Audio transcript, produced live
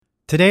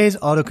Today's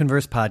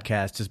AutoConverse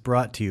podcast is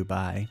brought to you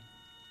by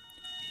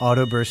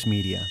Autoburst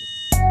Media.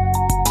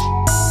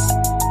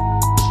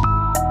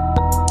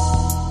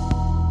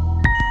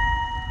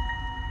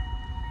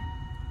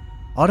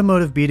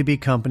 Automotive B2B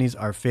companies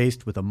are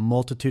faced with a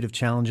multitude of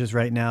challenges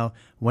right now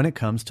when it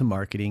comes to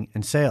marketing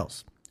and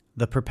sales.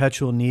 The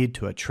perpetual need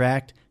to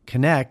attract,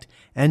 connect,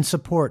 and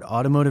support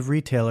automotive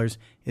retailers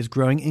is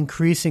growing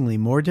increasingly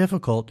more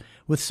difficult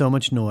with so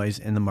much noise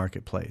in the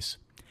marketplace.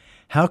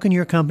 How can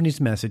your company's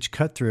message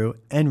cut through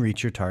and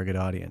reach your target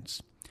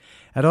audience?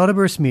 At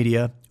Autoburst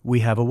Media,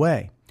 we have a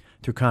way.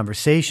 Through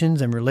conversations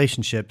and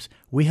relationships,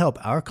 we help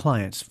our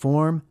clients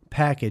form,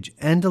 package,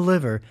 and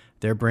deliver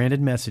their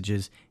branded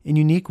messages in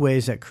unique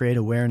ways that create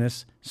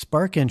awareness,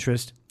 spark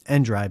interest,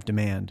 and drive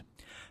demand.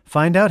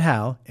 Find out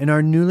how in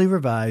our newly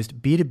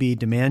revised B2B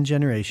Demand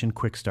Generation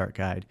Quick Start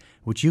Guide,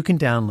 which you can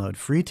download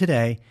free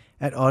today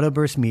at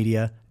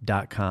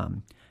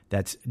autoburstmedia.com.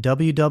 That's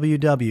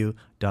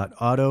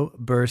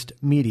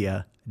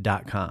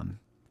www.autoburstmedia.com.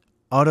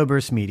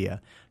 Autoburst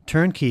Media,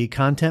 turnkey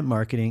content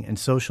marketing and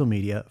social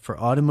media for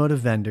automotive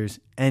vendors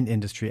and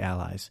industry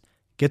allies.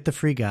 Get the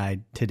free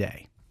guide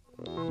today.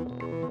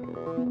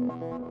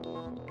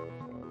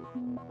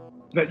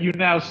 That you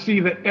now see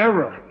the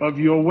error of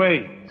your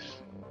ways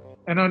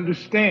and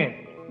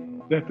understand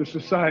that the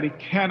society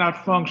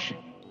cannot function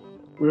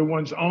where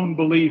one's own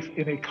belief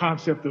in a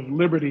concept of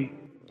liberty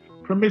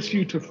permits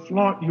you to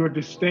flaunt your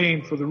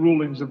disdain for the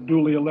rulings of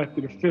duly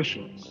elected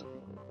officials.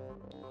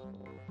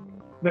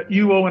 That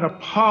you owe an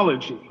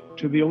apology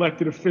to the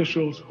elected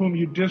officials whom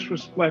you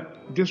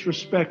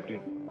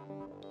disrespected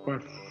by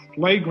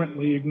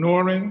flagrantly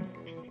ignoring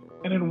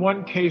and in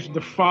one case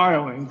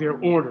defiling their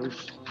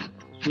orders,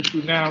 which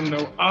you now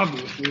know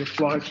obviously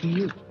apply to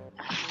you.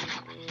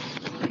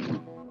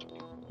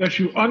 That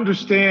you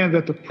understand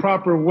that the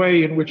proper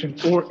way in which in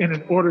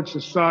an ordered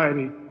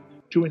society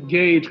to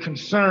engage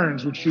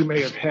concerns which you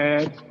may have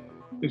had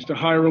is to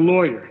hire a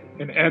lawyer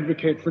and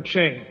advocate for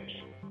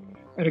change,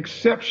 an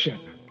exception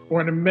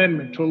or an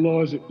amendment to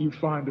laws that you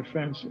find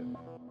offensive.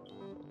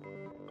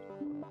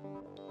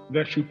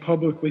 That you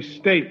publicly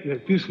state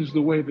that this is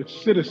the way that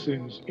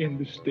citizens in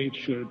the state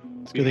should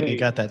It's good that you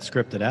got that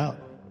scripted out.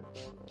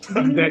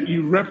 That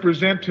you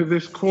represent to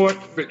this court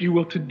that you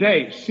will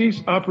today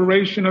cease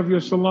operation of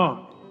your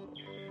salon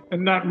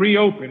and not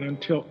reopen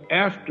until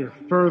after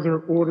further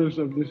orders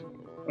of the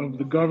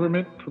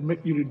government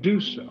permit you to do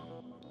so.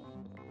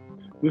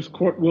 This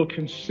court will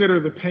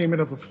consider the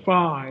payment of a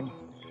fine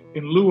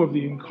in lieu of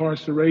the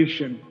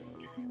incarceration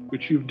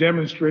which you've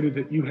demonstrated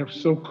that you have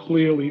so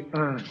clearly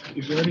earned.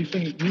 Is there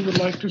anything that you would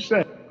like to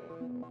say?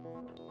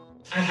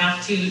 I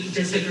have to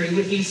disagree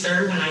with you,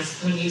 sir,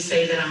 when you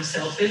say that I'm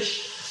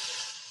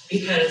selfish,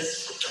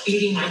 because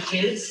feeding my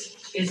kids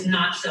is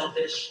not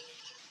selfish.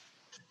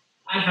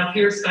 I have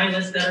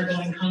hairstylists that are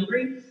going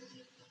hungry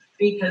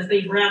because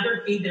they'd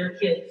rather feed their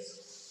kids.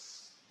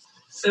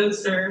 So,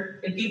 sir,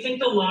 if you think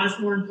the law is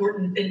more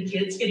important than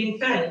kids getting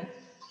fed,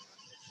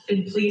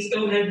 then please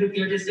go ahead with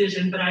your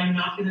decision, but I'm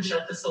not going to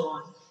shut the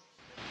salon.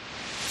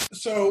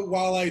 So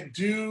while I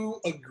do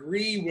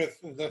agree with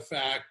the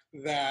fact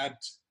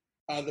that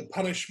the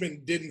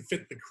punishment didn't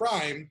fit the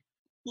crime,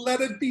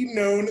 let it be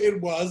known it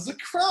was a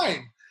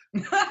crime.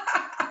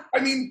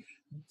 I mean,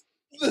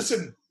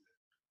 listen,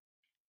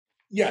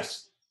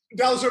 yes,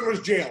 Dallas Owner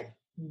was jailed.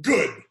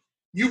 Good.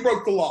 You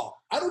broke the law.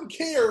 I don't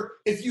care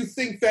if you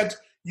think that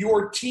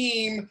your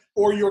team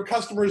or your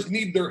customers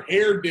need their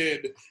hair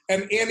did,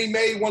 and Annie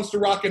Mae wants to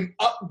rock an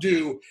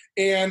updo,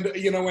 and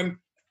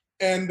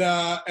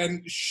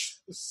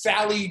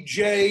Sally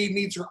J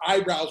needs her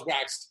eyebrows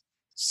waxed.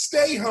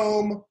 Stay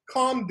home,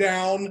 calm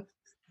down.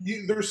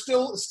 There's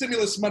still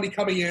stimulus money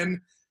coming in.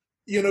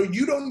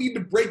 You don't need to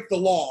break the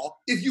law.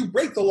 If you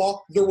break the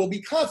law, there will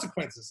be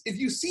consequences. If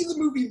you see the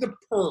movie The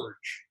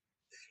Purge,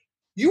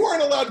 you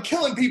aren't allowed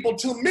killing people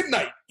till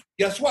midnight.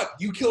 Guess what?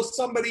 You kill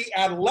somebody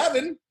at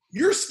 11,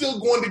 you're still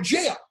going to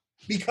jail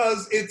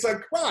because it's a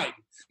crime.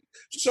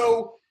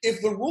 So if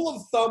the rule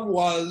of thumb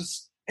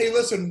was, hey,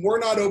 listen, we're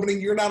not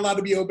opening, you're not allowed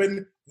to be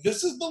open,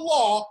 this is the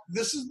law,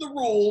 this is the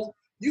rule,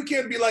 you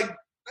can't be like,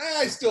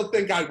 I still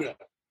think I will.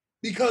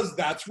 Because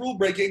that's rule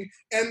breaking,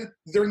 and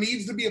there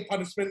needs to be a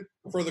punishment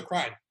for the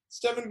crime.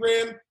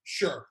 $7,000,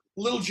 sure.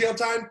 Little jail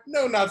time?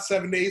 No, not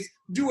 7 days.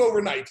 Do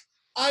overnight.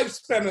 I've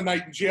spent a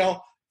night in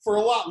jail for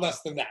a lot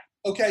less than that.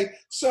 Okay,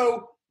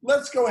 so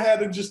let's go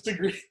ahead and just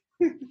agree.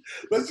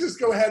 Let's just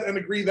go ahead and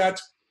agree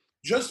that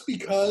just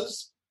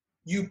because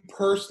you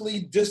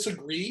personally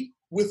disagree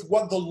with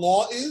what the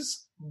law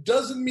is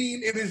doesn't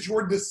mean it is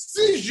your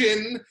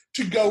decision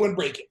to go and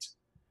break it.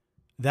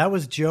 That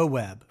was Joe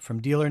Webb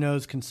from Dealer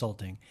Knows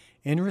Consulting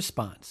in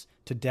response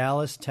to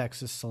Dallas,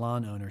 Texas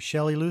salon owner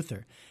Shelley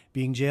Luther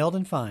being jailed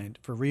and fined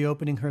for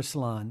reopening her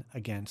salon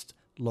against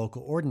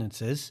local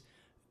ordinances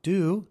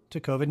due to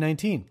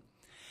COVID-19.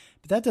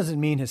 But that doesn't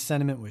mean his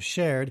sentiment was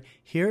shared.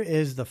 Here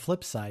is the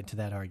flip side to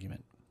that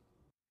argument.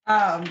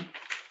 I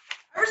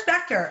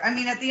respect her. I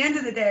mean, at the end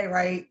of the day,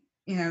 right,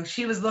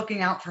 she was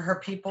looking out for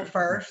her people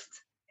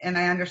first. And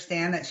I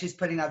understand that she's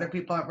putting other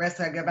people at risk.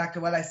 I go back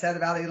to what I said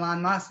about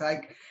Elon Musk.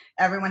 Like,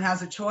 everyone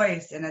has a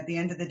choice. And at the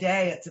end of the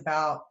day, it's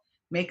about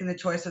making the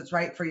choice that's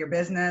right for your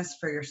business,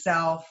 for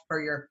yourself,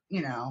 for your,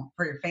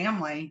 for your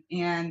family.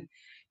 And,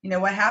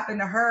 what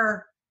happened to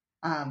her,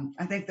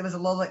 I think there was a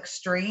little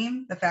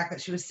extreme, the fact that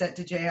she was sent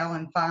to jail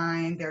and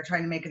fined. They're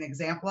trying to make an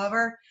example of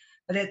her.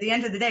 But at the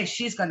end of the day,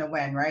 she's going to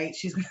win, right?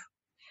 She's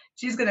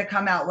going to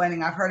come out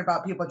winning. I've heard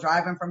about people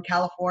driving from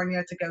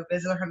California to go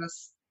visit her,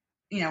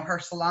 her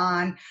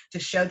salon, to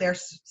show their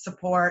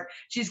support.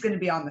 She's going to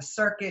be on the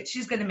circuit.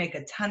 She's going to make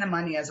a ton of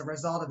money as a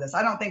result of this.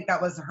 I don't think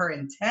that was her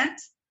intent,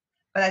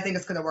 but I think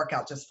it's going to work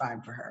out just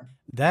fine for her.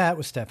 That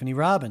was Stephanie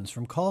Robbins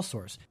from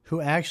CallSource,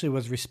 who actually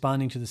was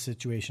responding to the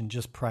situation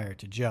just prior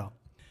to Joe.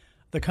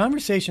 The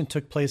conversation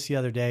took place the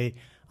other day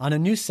on a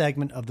new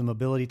segment of the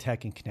Mobility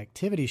Tech and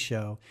Connectivity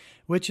Show,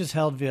 which is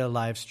held via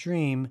live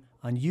stream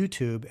on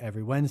YouTube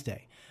every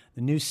Wednesday.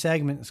 The new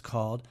segment is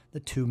called the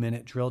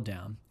 2-Minute Drill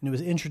Down, and it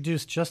was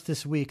introduced just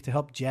this week to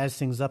help jazz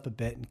things up a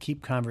bit and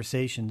keep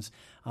conversations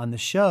on the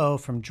show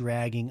from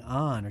dragging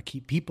on, or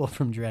keep people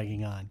from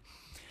dragging on.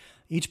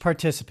 Each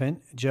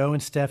participant, Joe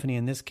and Stephanie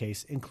in this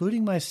case,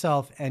 including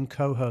myself and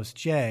co-host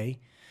Jay,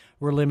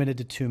 were limited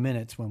to 2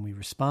 minutes when we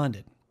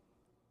responded.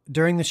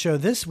 During the show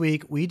this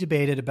week, we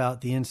debated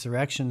about the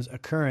insurrections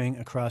occurring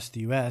across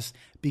the U.S.,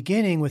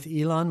 beginning with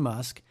Elon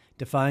Musk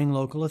defying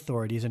local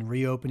authorities and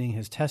reopening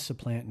his Tesla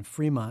plant in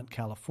Fremont,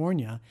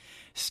 California,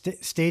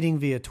 stating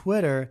via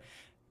Twitter,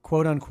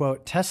 quote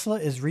unquote, "Tesla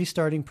is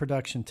restarting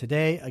production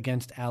today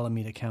against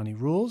Alameda County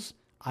rules.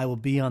 I will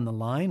be on the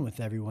line with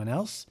everyone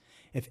else.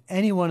 If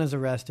anyone is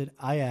arrested,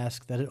 I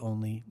ask that it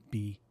only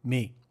be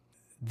me."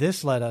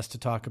 This led us to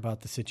talk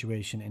about the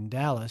situation in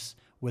Dallas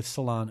with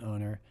salon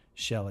owner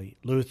Shelley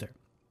Luther.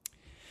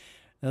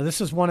 Now, this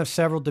is one of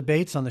several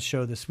debates on the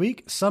show this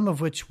week, some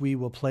of which we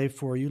will play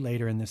for you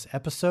later in this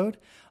episode,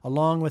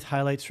 along with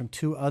highlights from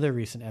 2 other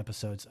recent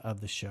episodes of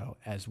the show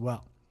as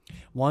well.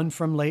 One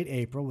from late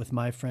April with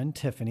my friend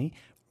Tiffany,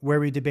 where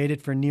we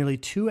debated for nearly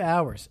 2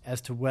 hours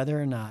as to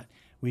whether or not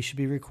we should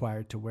be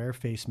required to wear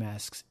face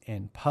masks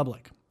in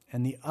public.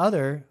 And the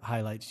other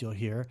highlights you'll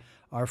hear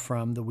are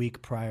from the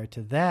week prior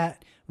to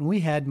that, when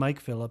we had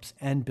Mike Phillips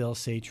and Bill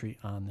Satry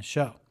on the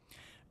show.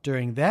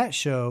 During that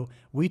show,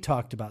 we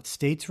talked about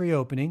states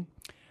reopening,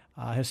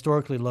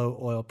 historically low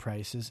oil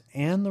prices,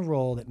 and the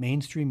role that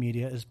mainstream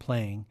media is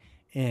playing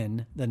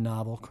in the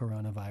novel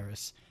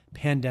coronavirus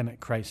pandemic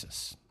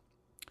crisis.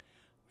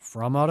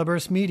 From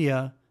Autoburst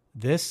Media,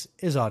 this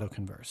is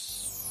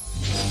AutoConverse.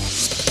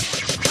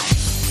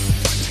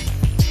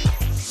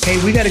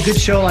 Hey, we got a good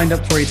show lined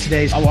up for you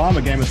today. Oh, well, I'm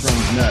a Game of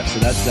Thrones nut, so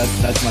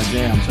that's my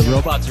jam. The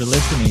robots are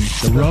listening.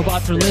 The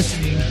robots are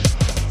listening.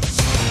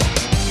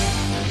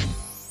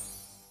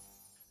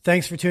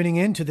 Thanks for tuning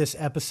in to this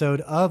episode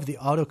of the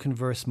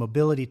AutoConverse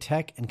Mobility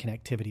Tech and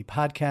Connectivity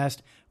Podcast,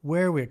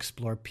 where we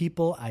explore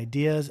people,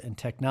 ideas, and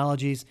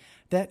technologies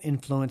that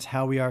influence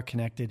how we are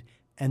connected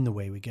and the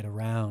way we get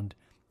around.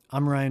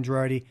 I'm Ryan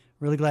Girardi,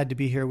 really glad to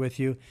be here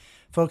with you.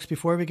 Folks,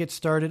 before we get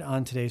started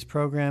on today's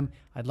program,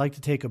 I'd like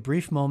to take a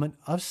brief moment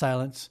of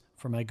silence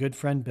for my good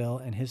friend Bill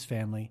and his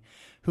family,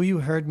 who you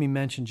heard me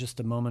mention just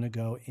a moment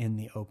ago in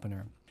the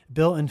opener.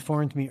 Bill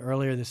informed me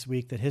earlier this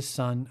week that his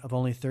son, of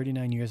only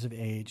 39 years of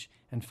age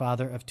and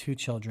father of 2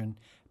 children,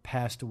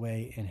 passed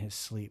away in his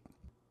sleep.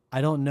 I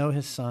don't know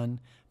his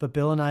son, but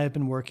Bill and I have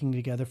been working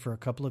together for a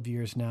couple of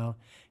years now.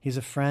 He's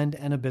a friend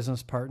and a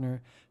business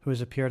partner who has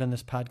appeared on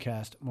this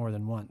podcast more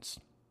than once.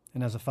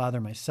 And as a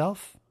father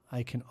myself,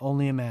 I can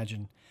only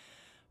imagine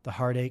the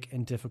heartache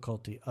and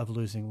difficulty of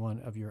losing one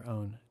of your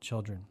own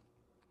children.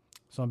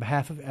 So on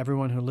behalf of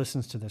everyone who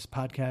listens to this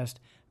podcast,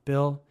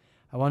 Bill,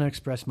 I want to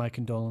express my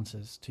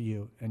condolences to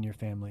you and your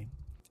family,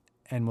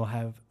 and we'll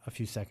have a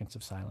few seconds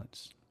of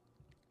silence.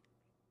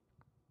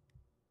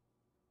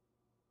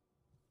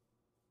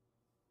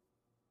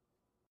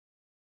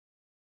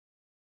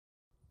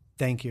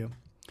 Thank you.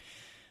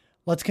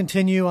 Let's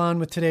continue on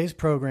with today's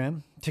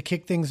program. To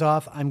kick things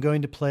off, I'm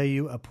going to play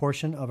you a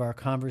portion of our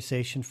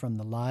conversation from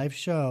the live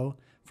show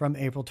from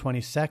April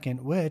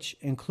 22nd, which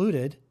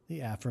included the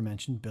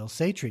aforementioned Bill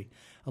Satry,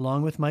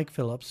 along with Mike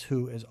Phillips,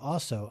 who is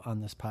also on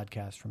this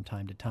podcast from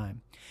time to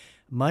time.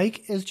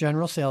 Mike is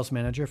general sales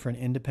manager for an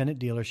independent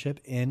dealership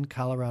in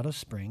Colorado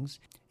Springs,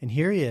 and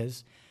here he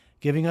is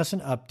giving us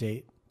an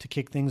update to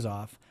kick things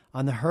off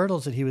on the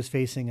hurdles that he was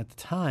facing at the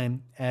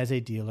time as a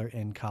dealer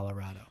in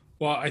Colorado.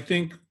 Well, I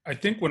think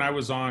when I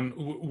was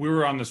we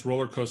were on this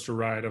roller coaster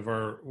ride of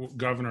our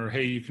governor.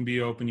 Hey, you can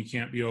be open, you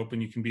can't be open,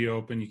 you can be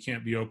open, you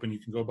can't be open, you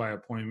can go by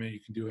appointment, you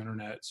can do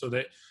internet. So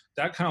that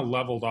kind of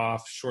leveled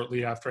off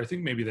shortly after, I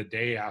think maybe the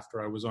day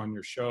after I was on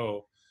your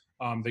show.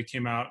 They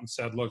came out and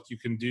said, look, you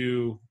can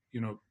do,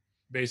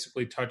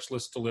 basically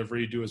touchless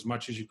delivery, do as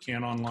much as you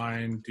can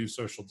online, do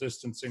social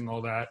distancing,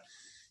 all that.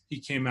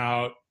 He came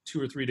out 2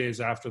 or 3 days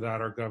after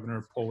that, our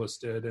governor Polis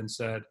did, and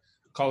said,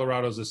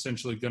 Colorado is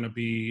essentially going to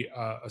be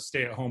a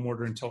stay-at-home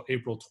order until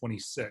April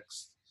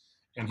 26th.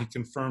 And he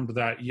confirmed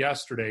that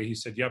yesterday. He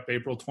said, yep,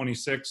 April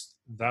 26th,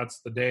 that's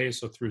the day.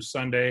 So through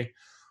Sunday,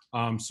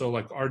 So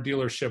like our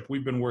dealership,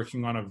 we've been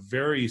working on a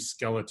very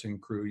skeleton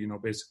crew,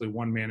 basically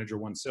one manager,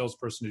 one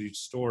salesperson at each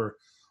store.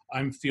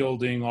 I'm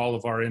fielding all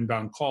of our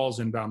inbound calls,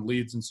 inbound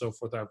leads, and so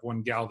forth. I have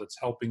one gal that's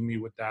helping me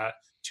with that,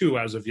 two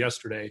as of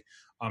yesterday,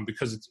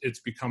 because it's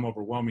become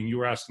overwhelming. You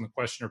were asking the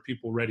question, are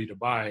people ready to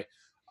buy?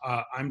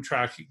 I'm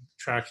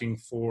tracking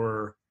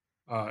for,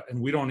 and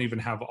we don't even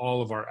have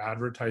all of our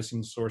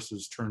advertising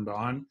sources turned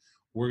on.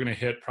 We're going to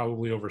hit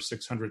probably over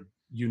 600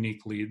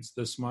 unique leads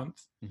this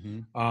month.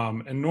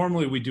 Mm-hmm. And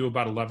normally we do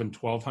about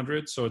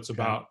 1,100, so it's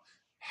about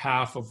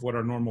half of what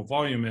our normal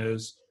volume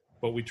is.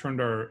 But we turned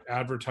our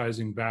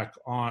advertising back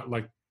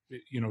on,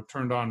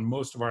 turned on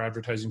most of our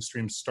advertising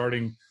streams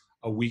starting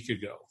a week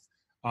ago.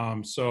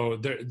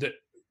 So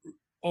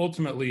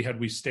ultimately, had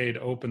we stayed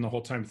open the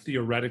whole time,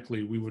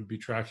 theoretically, we would be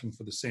tracking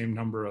for the same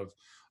number of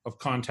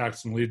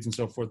contacts and leads and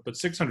so forth. But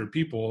 600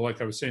 people, like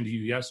I was saying to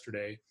you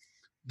yesterday,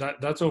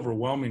 that's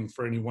overwhelming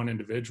for any one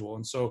individual.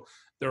 And so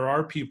there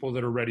are people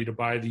that are ready to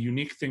buy. The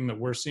unique thing that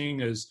we're seeing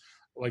is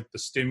like the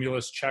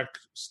stimulus check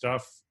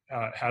stuff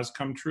has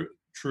come true.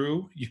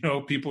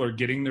 People are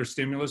getting their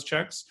stimulus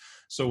checks.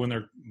 So when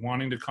they're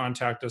wanting to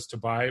contact us to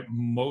buy,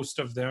 most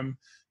of them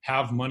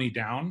have money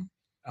down.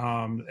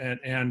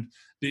 And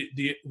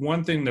the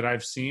one thing that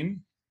I've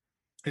seen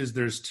is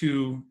there's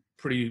two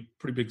pretty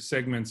big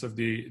segments of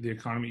the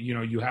economy.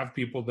 You have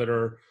people that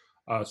are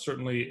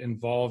certainly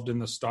involved in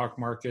the stock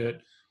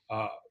market,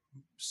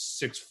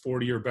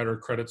 640 or better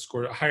credit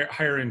score,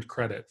 higher end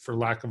credit, for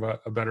lack of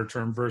a better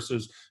term,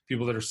 versus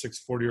people that are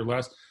 640 or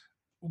less.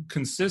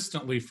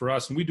 Consistently for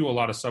us, and we do a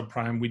lot of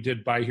subprime. We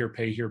did buy here,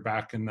 pay here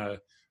back in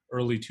the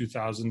early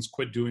 2000s,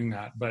 quit doing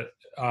that. But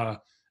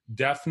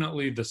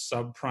definitely the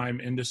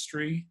subprime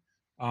industry,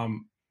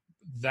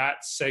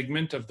 that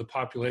segment of the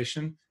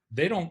population,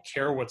 they don't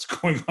care what's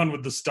going on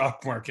with the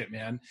stock market,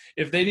 man.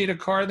 If they need a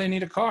car, they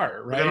need a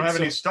car, right? They don't have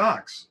any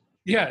stocks.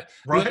 Yeah.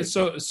 Right.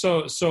 So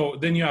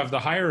then you have the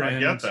higher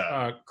end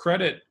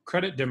credit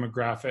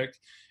demographic.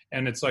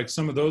 And it's like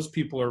some of those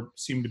people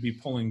seem to be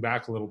pulling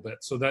back a little bit.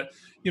 So that,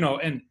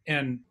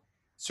 and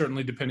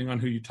certainly depending on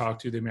who you talk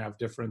to, they may have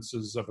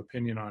differences of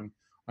opinion on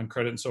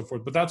credit and so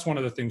forth. But that's one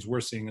of the things we're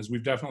seeing is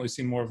we've definitely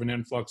seen more of an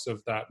influx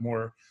of that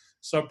more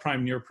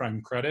subprime, near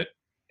prime credit.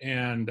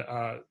 And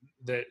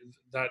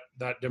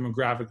that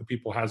demographic of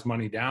people has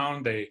money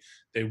down. They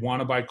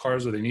want to buy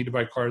cars, or they need to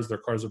buy cars. Their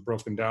cars are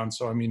broken down.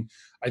 So, I mean,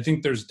 I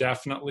think there's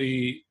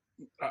definitely,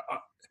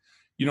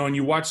 and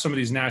you watch some of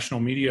these national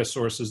media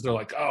sources, they're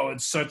like, oh,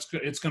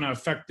 it's going to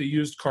affect the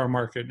used car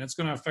market and it's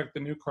going to affect the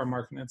new car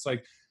market. And it's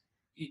like,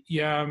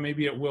 yeah,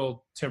 maybe it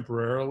will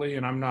temporarily.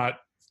 And I'm not,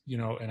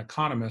 an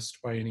economist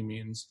by any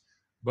means,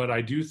 but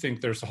I do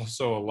think there's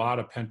also a lot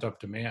of pent up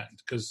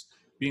demand, because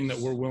being that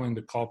we're willing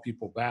to call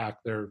people back,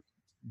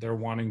 they're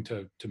wanting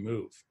to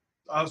move.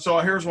 So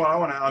here's what I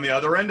want to, on the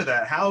other end of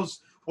that,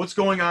 what's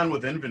going on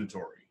with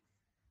inventory?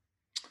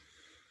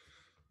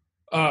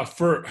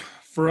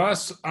 For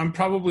us, I'm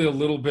probably a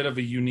little bit of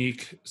a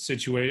unique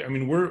situation. I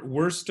mean,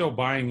 we're still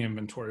buying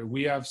inventory.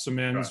 We have some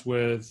ends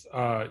with,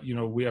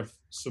 we have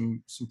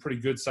some pretty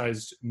good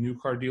sized new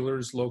car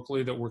dealers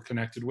locally that we're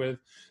connected with,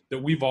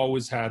 that we've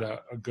always had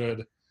a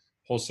good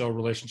wholesale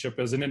relationship.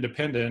 As an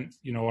independent,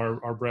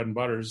 our bread and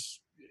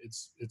butters,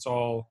 it's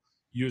all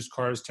used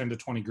cars, 10 to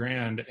 20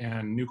 grand,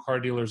 and new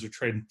car dealers are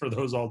trading for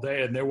those all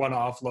day, and they want to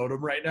offload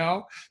them right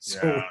now.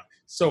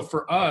 So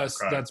for us,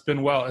 that's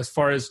been well. As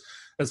far as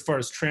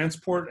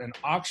transport and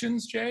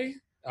auctions, Jay,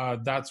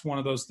 that's one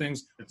of those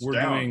things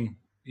we're doing.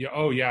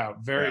 Yeah.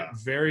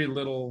 Very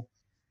little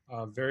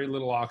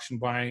auction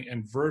buying,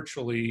 and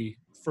virtually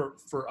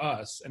for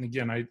us. And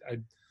again,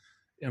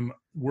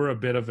 we're a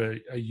bit of a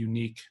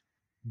unique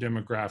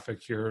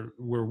demographic here,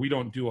 where we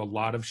don't do a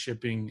lot of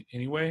shipping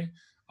anyway,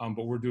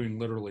 but we're doing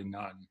literally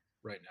none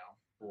right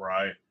now.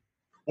 Right.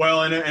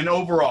 Well, and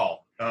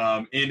overall,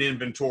 in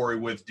inventory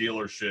with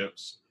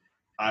dealerships,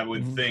 I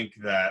would think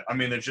that, I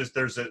mean, there's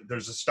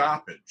a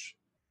stoppage.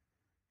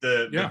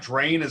 The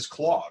drain is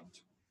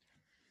clogged,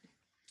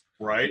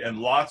 right? And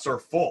lots are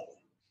full.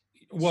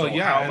 Well, so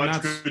how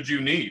much could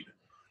you need?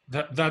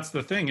 That's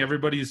the thing.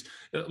 Everybody's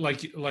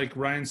like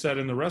Ryan said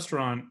in the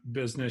restaurant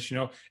business,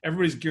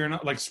 everybody's gearing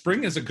up. Like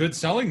spring is a good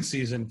selling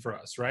season for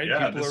us, right?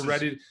 Yeah, people are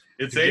ready.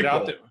 It's to April.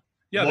 Get out there.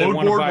 Yeah, load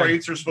board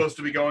rates are supposed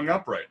to be going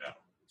up right now.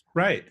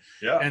 Right.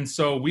 Yeah. And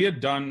so we had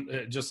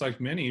done, just like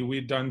many,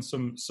 we'd done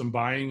some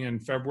buying in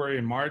February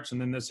and March,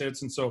 and then this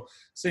hits. And so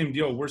same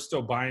deal. We're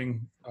still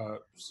buying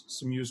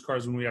some used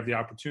cars when we have the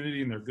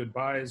opportunity, and they're good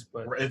buys.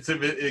 But it's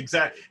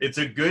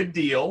a good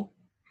deal,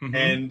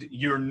 and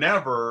you're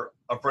never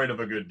afraid of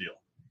a good deal.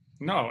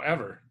 No,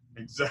 ever.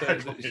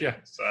 Exactly. Yeah.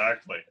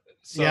 Exactly.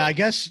 So, yeah, I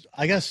guess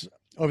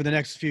over the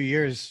next few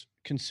years,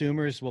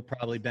 consumers will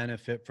probably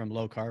benefit from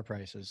low car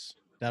prices.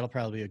 That'll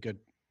probably be a good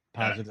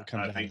positive that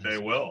comes out of this. I think they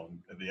will.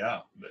 Yeah.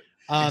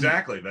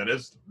 Exactly. That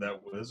is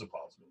a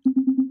positive.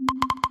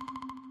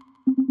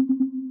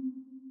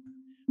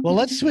 Well,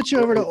 let's switch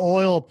over to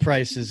oil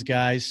prices,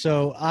 guys.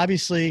 So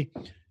obviously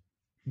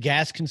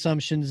gas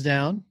consumption's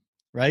down,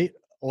 right?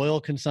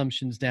 Oil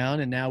consumption's down.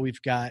 And now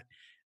we've got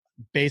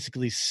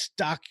basically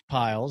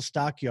stockyards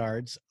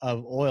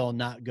of oil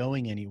not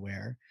going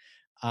anywhere,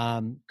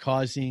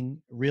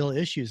 causing real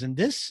issues. And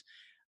this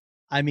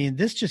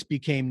just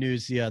became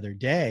news the other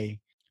day.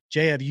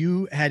 Jay, have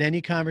you had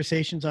any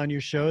conversations on your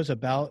shows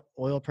about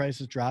oil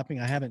prices dropping?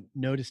 I haven't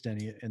noticed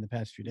any in the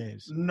past few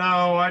days.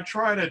 No, I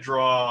try to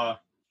draw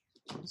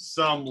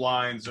some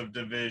lines of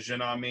division.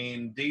 I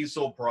mean,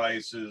 diesel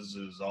prices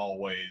is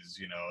always,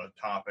 a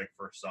topic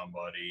for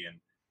somebody. And,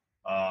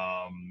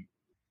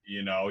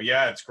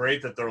 yeah, it's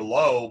great that they're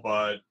low,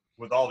 but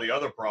with all the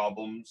other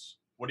problems,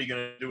 what are you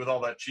going to do with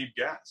all that cheap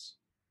gas?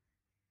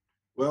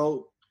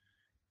 Well,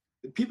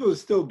 people are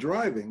still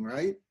driving,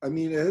 right? I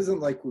mean, it isn't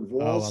like we've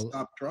all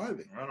stopped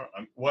driving.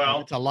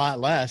 It's a lot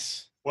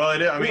less. Well,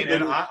 it is. I mean,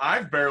 and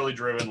I've barely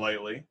driven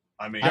lately.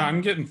 I mean, yeah,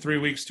 I'm getting 3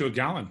 weeks to a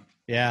gallon.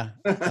 Yeah,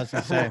 I was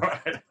gonna say.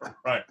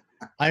 right.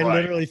 I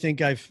literally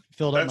think I've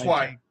filled up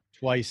my tank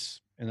twice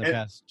in the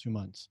past 2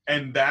 months.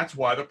 And that's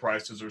why the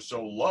prices are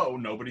so low.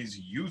 Nobody's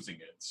using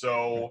it.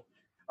 So,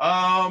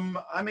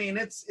 I mean,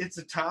 it's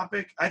a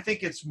topic. I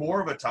think it's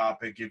more of a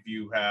topic if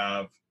you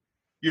have.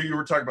 You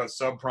were talking about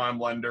subprime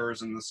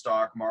lenders in the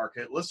stock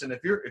market. Listen,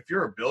 if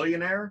you're a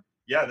billionaire,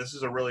 yeah, this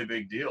is a really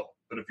big deal.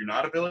 But if you're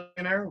not a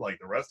billionaire, like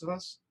the rest of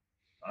us,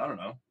 I don't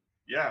know.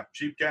 Yeah,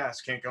 cheap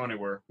gas, can't go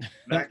anywhere.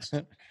 Next.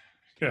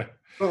 Yeah.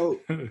 Well,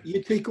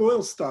 you take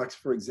oil stocks,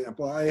 for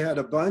example. I had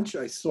a bunch.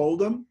 I sold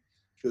them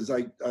because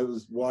I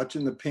was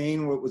watching the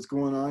pain, what was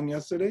going on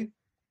yesterday.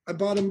 I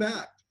bought them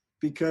back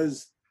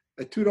because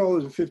at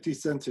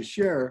 $2.50 a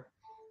share,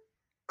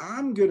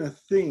 I'm going to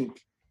think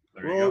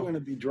we're all going to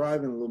be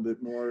driving a little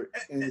bit more,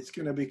 and it's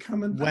going to be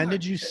coming back. When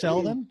did you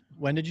sell them?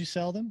 When did you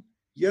sell them?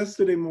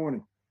 Yesterday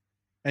morning.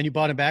 And you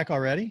bought them back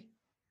already?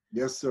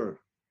 Yes, sir.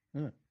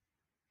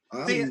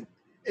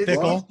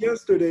 Fickle.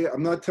 Yesterday,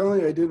 I'm not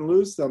telling you I didn't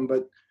lose some,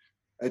 but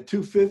at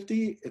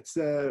 250, it's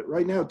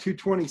right now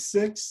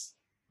 226.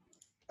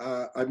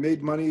 I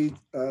made money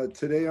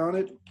today on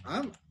it.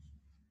 I'm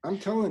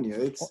telling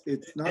you,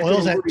 it's not.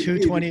 Oil's at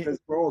 220 because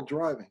we're all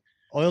driving.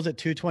 Oil's at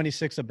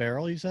 226 a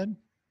barrel, you said?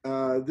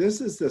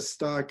 This is the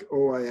stock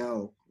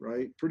OIL,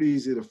 right? Pretty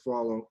easy to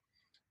follow.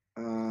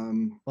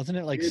 Wasn't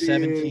it like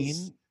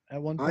 17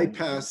 at one point?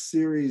 IPAS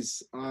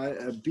series,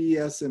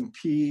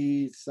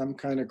 BS&P, some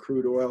kind of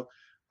crude oil.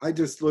 I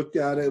just looked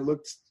at it. It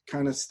looked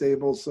kind of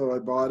stable, so I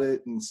bought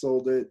it and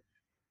sold it.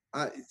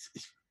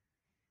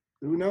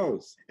 Who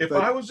knows? If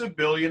I was a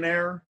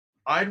billionaire,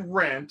 I'd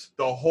rent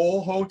the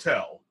whole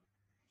hotel,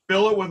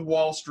 fill it with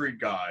Wall Street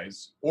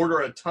guys,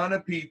 order a ton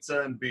of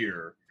pizza and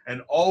beer,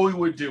 and all we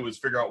would do is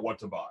figure out what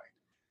to buy.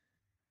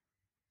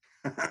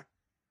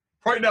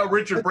 Right now,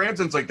 Richard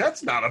Branson's like,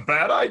 that's not a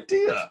bad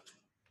idea.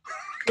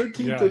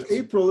 13th of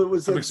April, it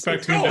was. I'm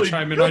expecting him to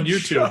chime in on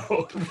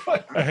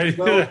YouTube.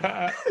 Well,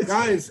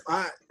 guys,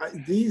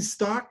 these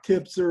stock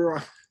tips are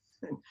on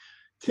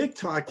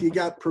TikTok. You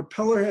got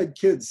propeller head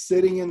kids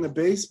sitting in the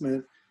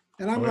basement,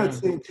 and I'm not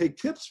saying take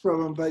tips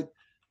from them, but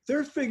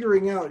they're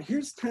figuring out,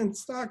 here's 10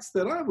 stocks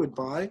that I would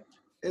buy,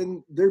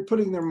 and they're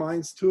putting their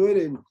minds to it,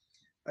 and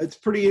it's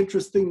pretty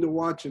interesting to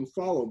watch and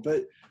follow.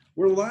 But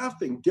we're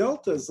laughing.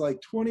 Delta's like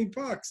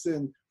 $20,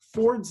 and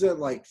Ford's at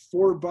like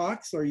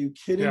 $4. Are you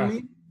kidding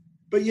me?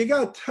 But you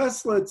got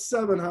Tesla at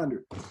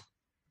 700.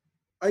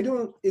 I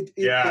don't.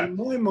 In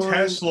my mind,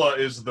 Tesla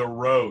is the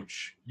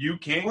roach. You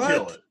can't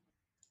kill it.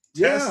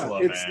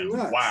 Tesla, it's man.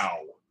 nuts.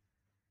 Wow.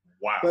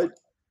 But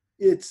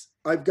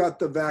I've got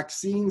the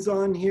vaccines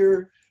on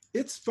here.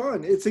 It's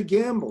fun. It's a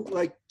gamble.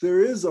 Like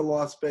there is a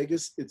Las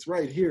Vegas. It's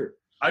right here.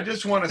 I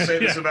just want to say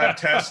this about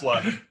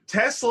Tesla.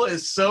 Tesla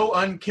is so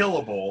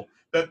unkillable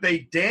that they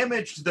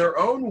damaged their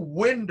own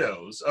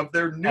windows of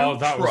their new truck. Oh,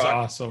 that was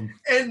awesome.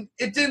 And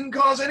it didn't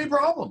cause any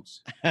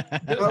problems.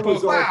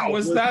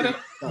 Was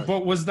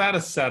that a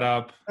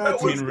setup?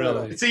 I mean,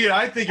 really? See,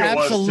 I think it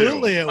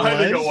Absolutely was, too. I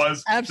think it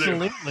was,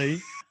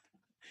 Absolutely.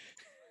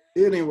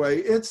 Anyway,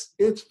 it's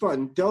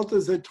fun.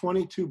 Delta's at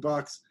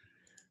 $22.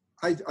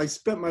 I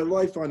spent my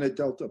life on a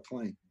Delta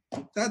plane.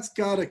 That's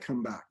got to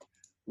come back.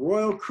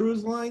 Royal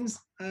Cruise Lines,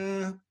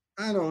 I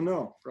don't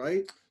know,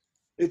 right?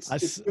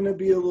 It's going to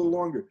be a little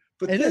longer.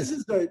 But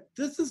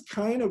this is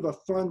kind of a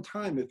fun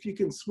time. If you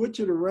can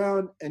switch it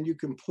around and you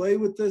can play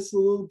with this a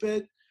little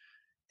bit,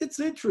 it's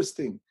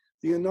interesting.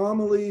 The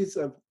anomalies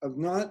of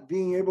not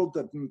being able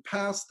to,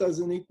 past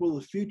doesn't equal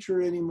the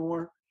future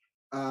anymore.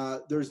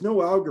 There's no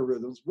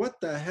algorithms.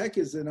 What the heck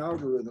is an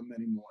algorithm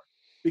anymore?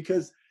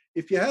 Because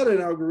if you had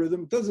an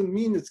algorithm, it doesn't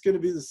mean it's going to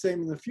be the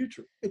same in the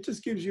future. It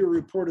just gives you a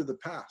report of the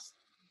past.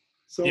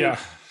 So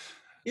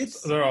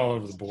they're all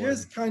over the board.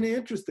 It's just kind of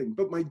interesting.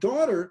 But my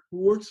daughter, who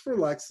works for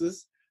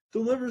Lexus,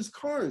 delivers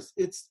cars.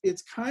 It's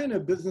kind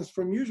of business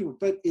from usual,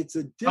 but it's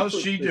a different.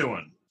 How's she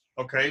doing?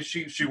 Okay,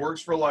 she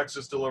works for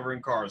Lexus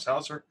delivering cars.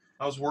 How's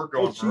work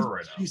going for her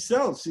right now? She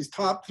sells. She's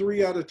top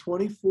 3 out of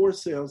 24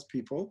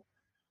 salespeople.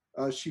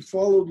 She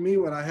followed me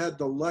when I had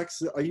the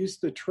Lexus. I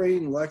used to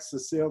train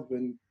Lexus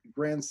salesmen,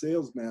 grand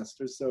sales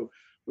masters. So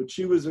when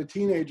she was a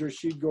teenager,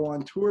 she'd go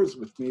on tours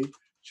with me.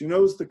 She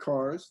knows the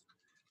cars.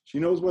 She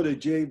knows what a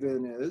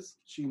J-VIN is.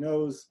 She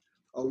knows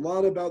a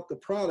lot about the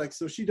product,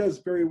 so she does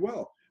very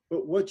well.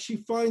 But what she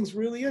finds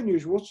really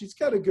unusual, she's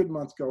got a good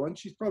month going.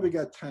 She's probably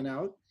got 10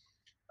 out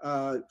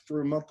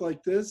for a month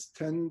like this,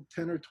 10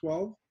 or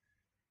 12.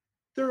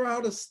 They're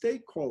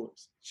out-of-state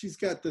callers. She's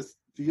got this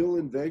deal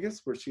in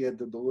Vegas where she had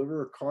to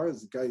deliver a car.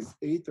 This guy's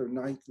 8th or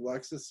 9th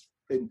Lexus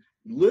and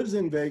lives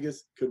in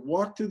Vegas, could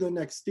walk to the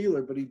next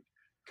dealer, but he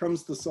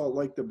comes to Salt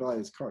Lake to buy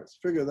his cars.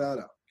 Figure that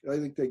out. I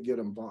think they get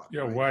them bought.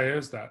 Yeah, right? why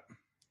is that?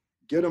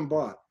 Get them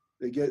bought.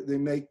 They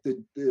make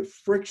the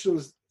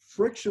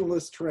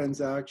frictionless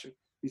transaction.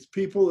 These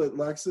people at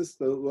Lexus,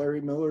 the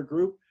Larry Miller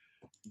Group,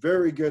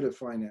 very good at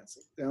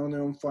financing. They own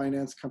their own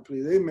finance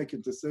company. They make a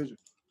decision.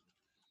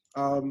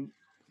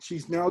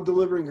 She's now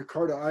delivering a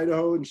car to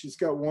Idaho, and she's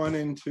got one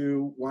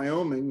into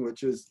Wyoming,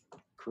 which is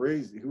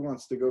crazy. Who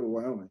wants to go to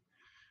Wyoming?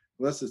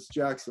 Unless it's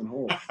Jackson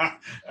Hole.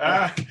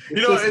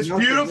 As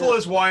beautiful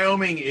as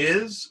Wyoming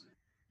is,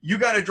 you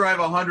got to drive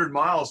 100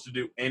 miles to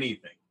do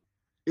anything.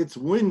 It's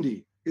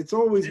windy. It's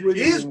always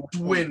windy. It is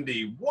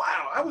windy.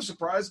 Wow, I was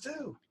surprised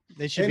too.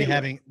 They should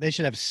They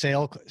should have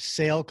sail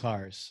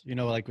cars,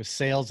 like with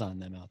sails on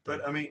them out there.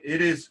 But I mean,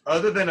 it is,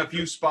 other than a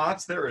few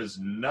spots, there is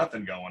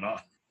nothing going on.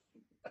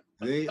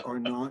 They are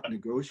not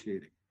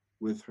negotiating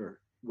with her.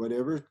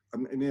 Whatever. I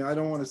mean, I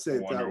don't want to say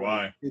it that way.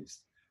 Why.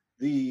 It's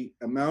the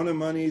amount of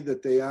money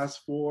that they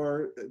ask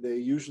for, they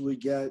usually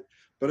get.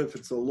 But if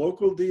it's a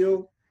local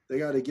deal, they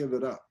got to give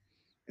it up.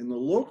 And the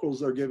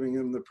locals are giving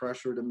them the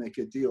pressure to make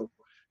a deal.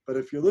 But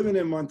if you're living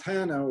in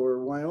Montana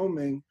or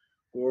Wyoming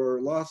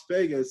or Las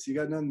Vegas, you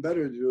got nothing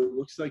better to do. It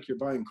looks like you're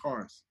buying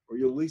cars or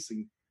you're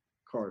leasing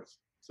cars.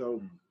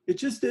 So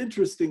it's just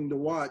interesting to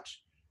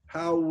watch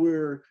how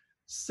we're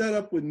set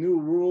up with new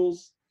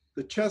rules.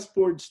 The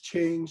chessboard's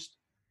changed,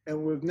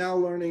 and we're now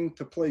learning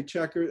to play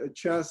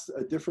chess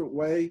a different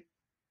way,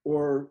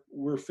 or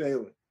we're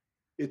failing.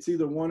 It's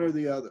either one or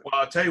the other. Well,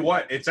 I'll tell you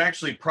what, it's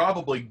actually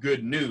probably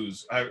good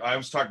news. I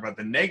was talking about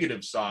the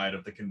negative side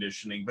of the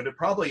conditioning, but it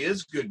probably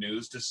is good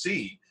news to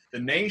see the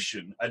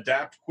nation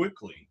adapt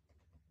quickly,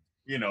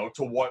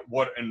 to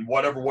what in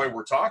whatever way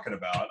we're talking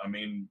about. I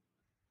mean,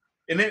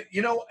 and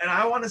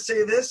I want to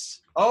say this.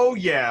 Oh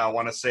yeah, I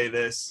want to say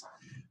this.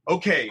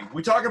 Okay,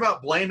 we talk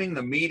about blaming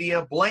the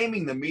media.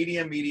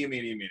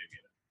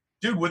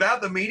 Dude,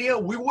 without the media,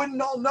 we wouldn't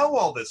all know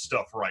all this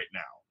stuff right now.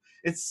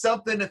 It's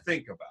something to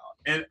think about.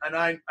 And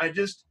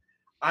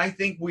I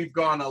think we've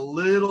gone a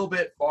little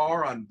bit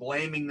far on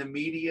blaming the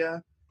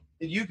media.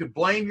 You could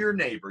blame your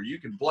neighbor. You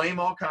can blame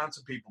all kinds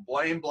of people.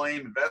 Blame,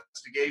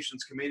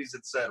 investigations, committees,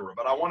 etc.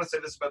 But I want to say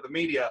this about the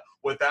media.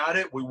 Without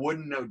it, we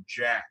wouldn't know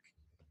jack.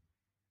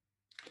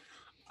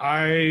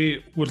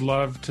 I would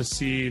love to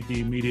see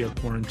the media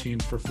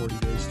quarantines for 40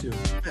 days too.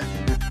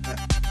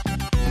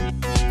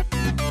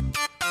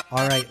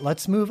 All right,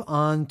 let's move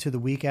on to the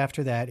week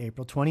after that,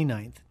 April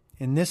 29th.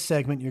 In this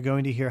segment, you're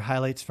going to hear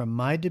highlights from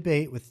my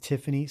debate with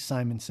Tiffany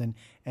Simonson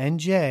and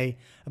Jay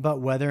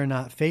about whether or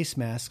not face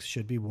masks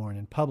should be worn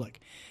in public.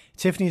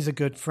 Tiffany is a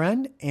good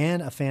friend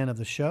and a fan of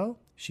the show.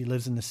 She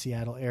lives in the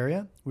Seattle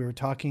area. We were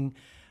talking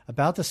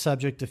about the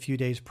subject a few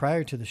days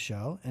prior to the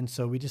show, and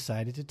so we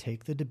decided to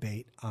take the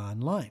debate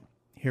online.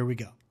 Here we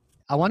go.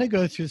 I want to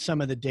go through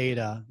some of the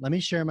data. Let me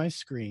share my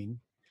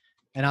screen,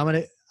 and I'm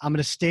going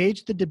to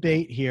stage the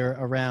debate here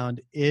around,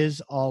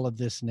 is all of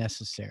this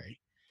necessary?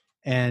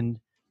 And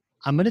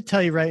I'm going to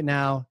tell you right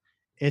now,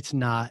 it's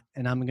not,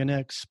 and I'm going to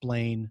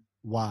explain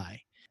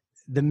why.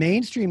 The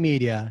mainstream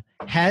media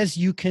has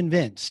you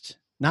convinced,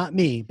 not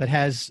me, but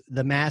has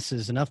the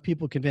masses, enough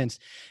people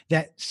convinced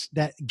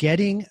that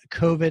getting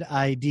COVID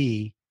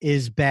ID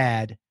is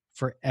bad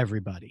for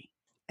everybody,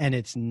 and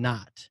it's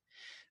not.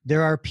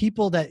 There are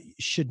people that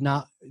should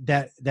not,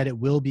 that it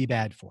will be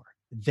bad for.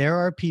 There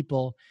are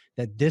people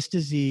that this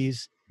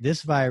disease,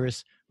 this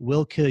virus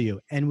will kill you,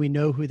 and we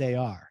know who they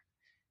are.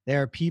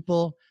 There are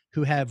people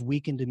who have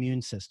weakened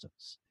immune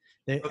systems.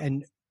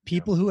 And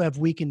people who have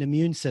weakened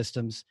immune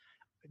systems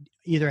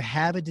either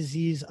have a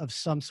disease of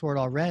some sort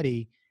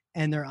already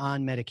and they're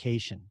on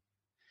medication.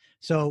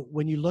 So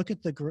when you look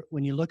at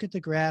the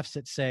graphs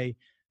that say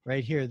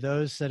right here,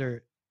 those that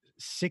are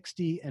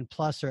 60 and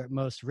plus are at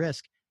most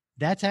risk,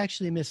 that's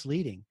actually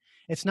misleading.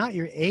 It's not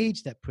your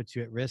age that puts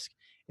you at risk.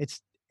 It's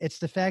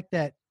the fact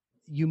that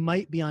you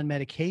might be on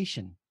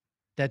medication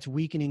that's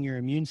weakening your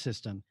immune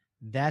system.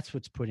 That's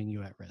what's putting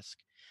you at risk.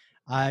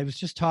 I was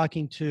just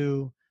talking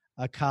to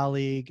a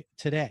colleague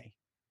today.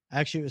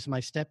 Actually, it was my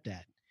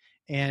stepdad.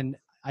 And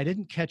I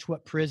didn't catch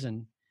what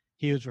prison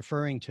he was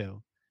referring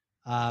to.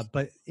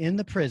 But in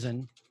the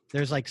prison,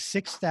 there's like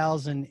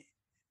 6,000,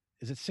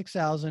 is it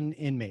 6,000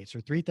 inmates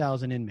or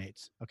 3,000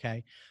 inmates?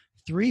 Okay.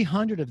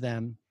 300 of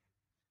them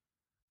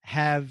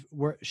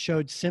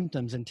showed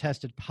symptoms and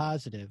tested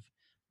positive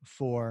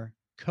for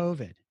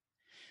COVID.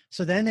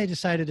 So then they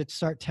decided to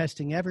start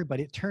testing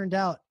everybody. It turned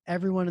out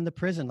everyone in the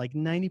prison, like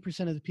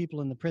 90% of the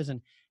people in the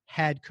prison,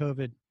 had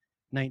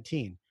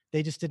COVID-19.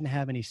 They just didn't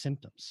have any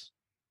symptoms.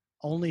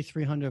 Only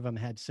 300 of them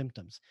had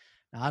symptoms.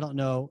 Now, I don't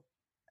know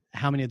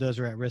how many of those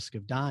are at risk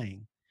of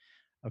dying.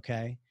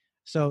 Okay.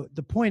 So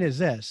the point is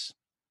this: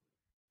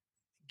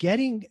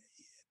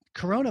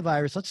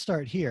 coronavirus, let's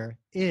start here,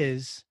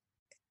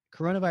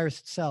 coronavirus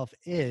itself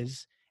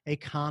is a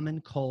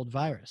common cold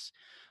virus.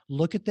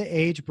 Look at the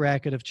age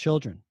bracket of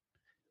children.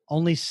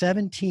 Only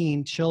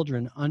 17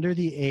 children under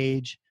the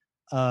age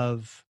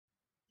of,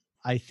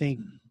 I think,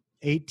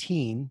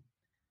 18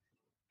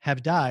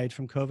 have died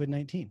from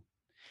COVID-19.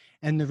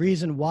 And the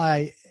reason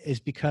why is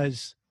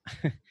because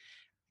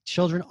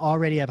children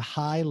already have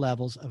high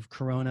levels of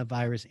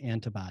coronavirus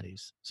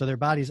antibodies. So their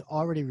body's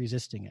already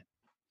resisting it.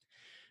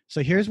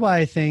 So here's why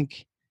I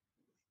think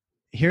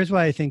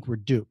we're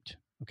duped.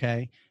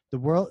 Okay.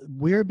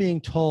 We're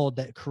being told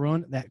that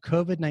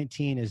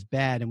COVID-19 is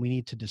bad and we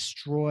need to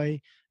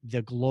destroy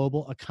the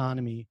global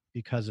economy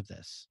because of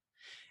this.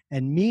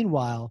 And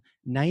meanwhile,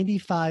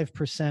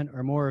 95%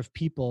 or more of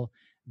people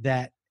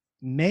that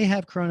may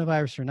have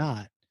coronavirus or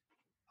not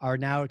are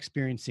now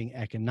experiencing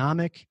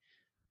economic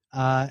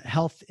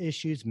health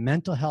issues,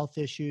 mental health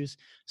issues.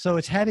 So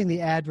it's having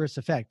the adverse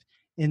effect.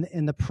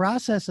 In the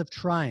process of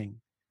trying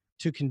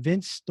to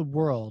convince the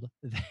world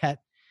that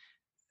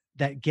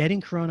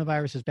getting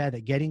coronavirus is bad,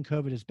 that getting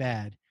COVID is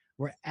bad,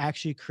 we're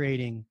actually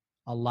creating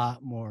a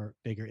lot more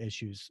bigger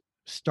issues,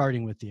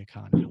 starting with the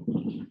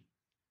economy.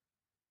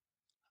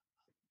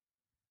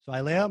 So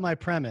I lay out my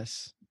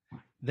premise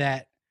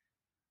that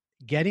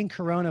getting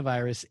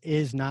coronavirus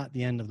is not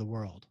the end of the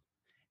world.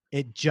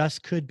 It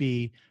just could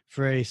be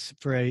for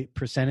a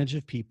percentage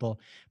of people.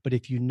 But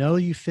if you know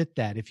you fit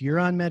that, if you're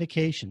on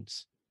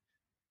medications,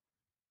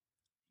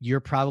 you're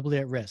probably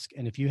at risk.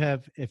 And if you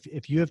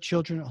have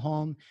children at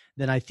home,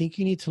 then I think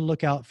you need to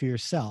look out for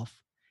yourself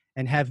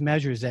and have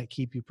measures that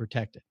keep you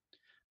protected.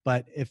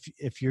 But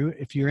if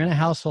you're in a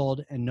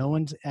household and no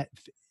one's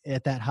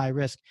at that high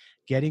risk,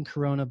 getting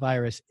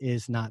coronavirus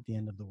is not the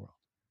end of the world.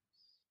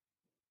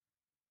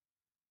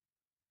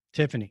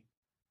 Tiffany.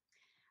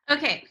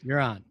 Okay.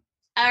 You're on.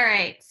 All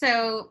right.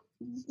 So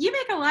you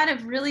make a lot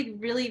of really,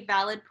 really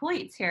valid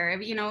points here.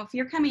 You know, if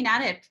you're coming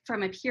at it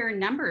from a pure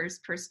numbers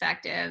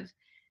perspective,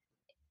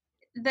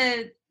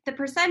 the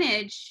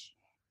percentage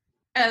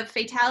of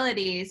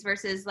fatalities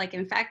versus like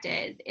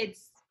infected, it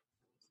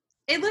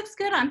looks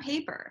good on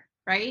paper,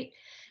 right?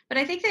 But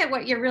I think that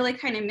what you're really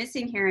kind of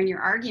missing here in your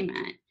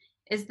argument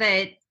is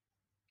that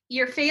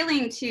you're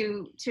failing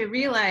to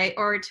realize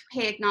or to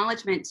pay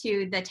acknowledgement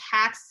to the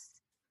tax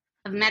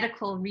of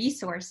medical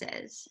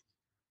resources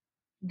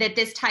that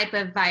this type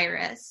of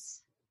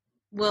virus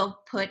will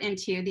put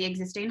into the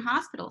existing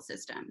hospital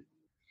system.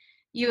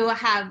 You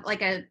have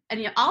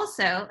and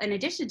also in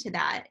addition to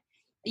that,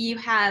 you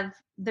have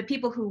the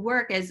people who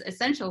work as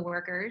essential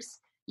workers.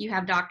 You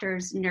have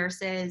doctors,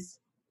 nurses.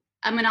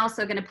 I'm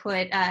also going to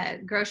put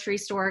grocery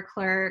store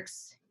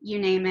clerks, you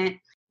name it.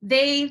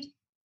 They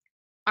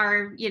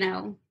are,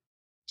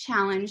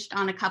 challenged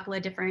on a couple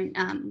of different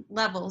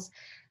levels.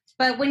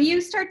 But when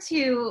you start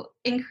to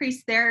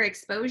increase their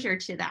exposure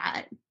to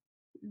that,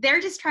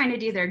 they're just trying to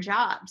do their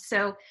job.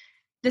 So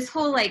this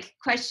whole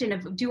question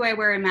of, do I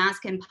wear a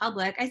mask in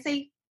public? I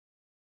say,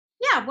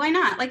 yeah, why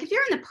not? Like if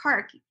you're in the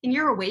park and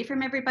you're away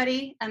from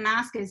everybody, a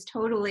mask is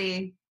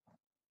totally,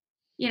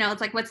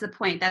 it's like, what's the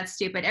point? That's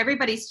stupid.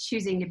 Everybody's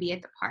choosing to be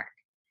at the park.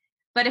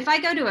 But if I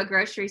go to a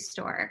grocery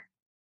store,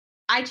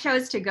 I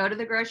chose to go to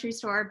the grocery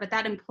store, but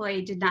that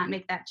employee did not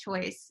make that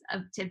choice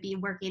to be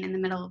working in the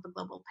middle of a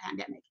global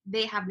pandemic.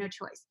 They have no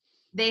choice.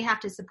 They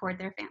have to support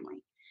their family.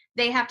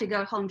 They have to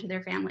go home to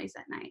their families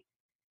at night.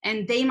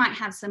 And they might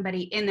have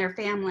somebody in their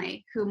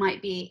family who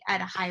might be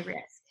at a high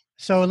risk.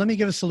 So let me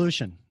give a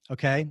solution,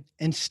 okay?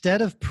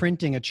 Instead of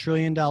printing $1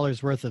 trillion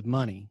worth of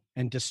money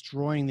and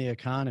destroying the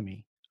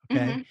economy,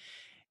 okay,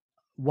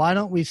 why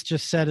don't we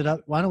just set it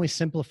up? Why don't we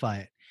simplify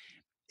it?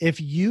 If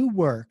you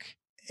work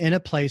in a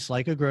place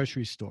like a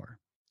grocery store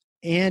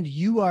and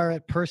you are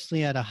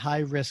personally at a high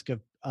risk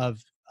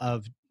of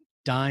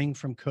dying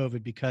from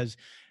COVID because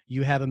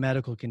you have a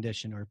medical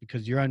condition or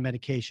because you're on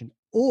medication,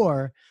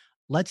 or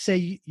let's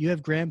say you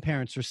have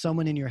grandparents or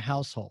someone in your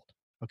household,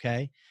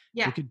 okay?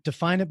 Yeah. You could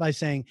define it by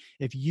saying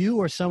if you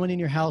or someone in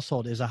your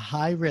household is a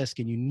high risk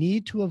and you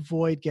need to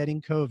avoid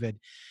getting COVID,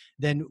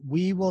 then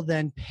we will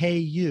then pay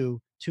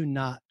you to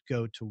not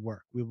go to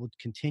work. We will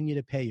continue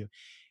to pay you.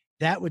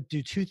 That would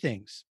do two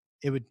things.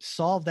 It would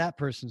solve that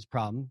person's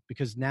problem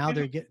because now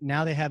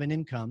they have an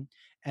income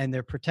and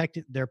they're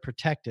protected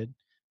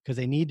because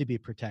they need to be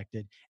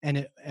protected,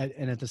 and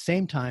at the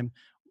same time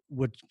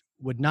would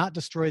not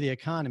destroy the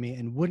economy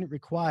and wouldn't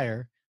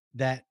require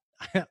that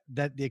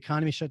that the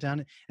economy shut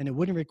down, and it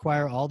wouldn't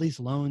require all these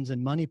loans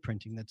and money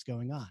printing that's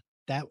going on.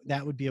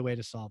 That would be a way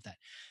to solve that,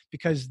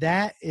 because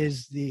that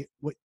is the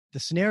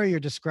scenario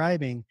you're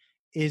describing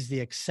is the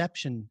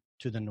exception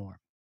to the norm.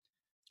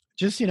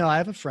 Just, I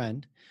have a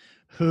friend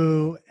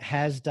who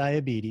has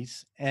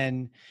diabetes,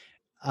 and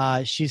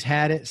she's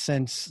had it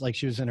since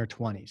she was in her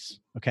 20s.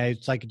 Okay.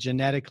 It's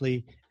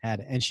genetically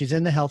had it, and she's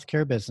in the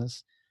healthcare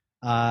business.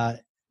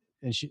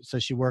 And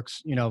she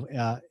works, in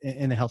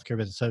the healthcare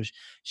business. So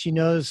she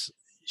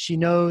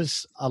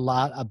knows a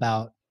lot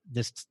about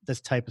this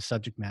type of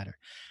subject matter.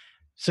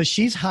 So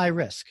she's high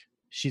risk.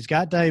 She's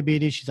got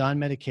diabetes. She's on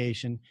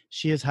medication.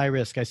 She is high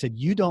risk. I said,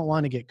 you don't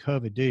want to get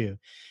COVID, do you?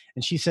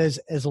 And she says,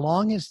 as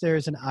long as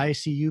there's an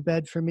ICU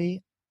bed for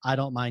me, I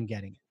don't mind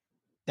getting it.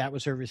 That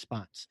was her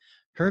response.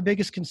 Her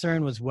biggest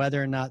concern was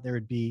whether or not there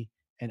would be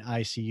an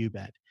ICU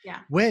bed,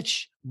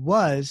 which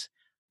was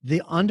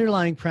the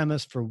underlying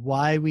premise for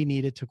why we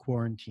needed to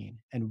quarantine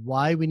and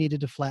why we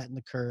needed to flatten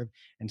the curve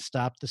and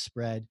stop the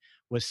spread,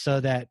 was so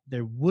that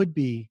there would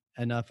be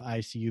enough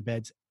ICU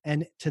beds.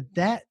 And to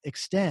that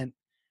extent,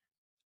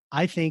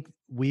 I think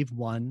we've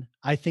won.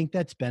 I think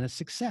that's been a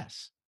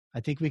success. I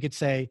think we could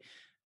say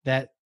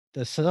that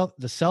the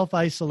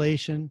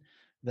self-isolation,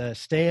 the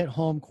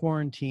stay-at-home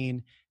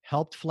quarantine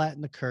helped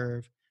flatten the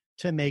curve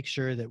to make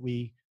sure that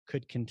we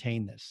could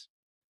contain this.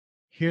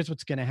 Here's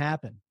what's going to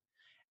happen.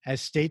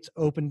 As states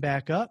open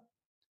back up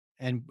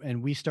and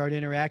we start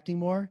interacting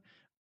more,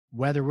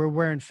 whether we're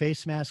wearing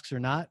face masks or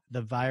not,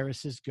 the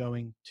virus is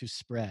going to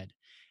spread.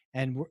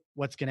 And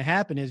what's going to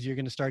happen is you're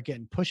going to start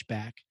getting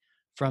pushback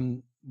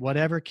from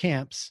whatever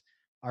camps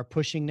are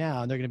pushing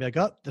now. And they're going to be like,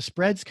 oh, the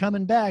spread's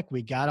coming back.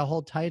 We got to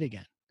hold tight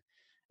again.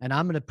 And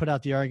I'm going to put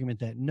out the argument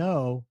that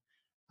no,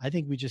 I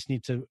think we just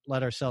need to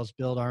let ourselves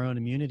build our own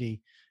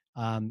immunity,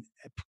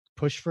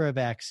 push for a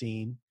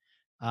vaccine,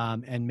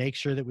 and make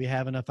sure that we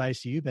have enough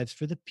ICU beds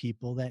for the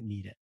people that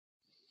need it.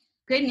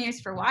 Good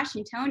news for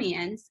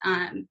Washingtonians,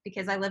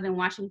 because I live in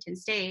Washington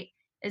State,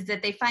 is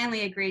that they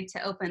finally agreed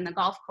to open the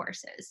golf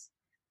courses.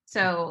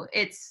 So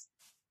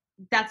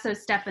that's a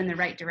step in the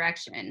right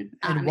direction.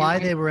 And why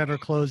they were ever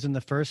closed in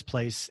the first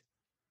place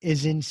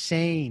is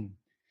insane.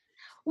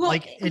 Well,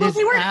 it is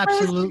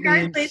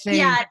absolutely insane.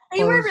 Yeah,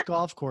 they were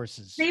golf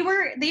courses. They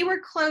were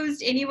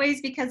closed anyways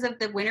because of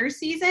the winter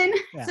season.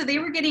 Yeah. So they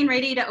were getting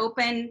ready to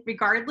open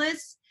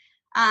regardless.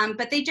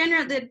 But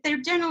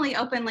they're generally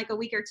open like a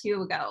week or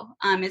two ago.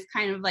 Is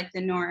kind of like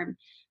the norm.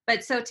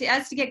 But so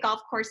to get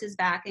golf courses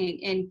back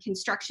and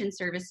construction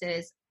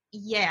services,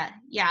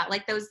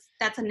 like those,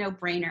 that's a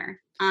no-brainer.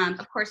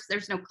 Of course,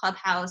 there's no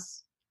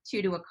clubhouse,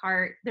 2 to a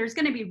cart. There's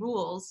going to be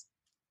rules,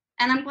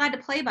 and I'm glad to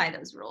play by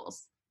those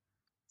rules.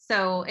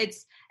 So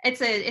it's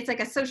like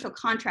a social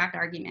contract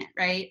argument,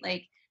 right?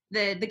 Like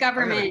the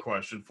government. I got a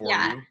question for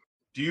you.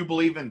 Do you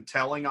believe in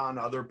telling on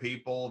other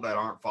people that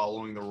aren't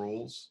following the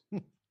rules?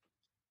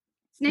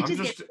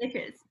 Snitches get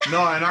stitches.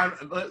 No, and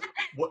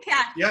what?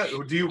 Yeah.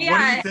 What do you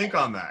think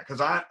on that? Because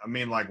I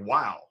mean, like,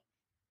 wow.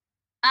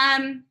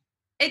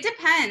 It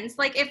depends.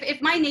 Like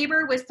if my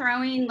neighbor was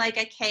throwing like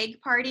a keg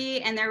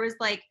party and there was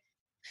like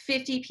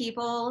 50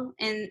 people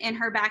in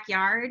her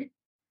backyard,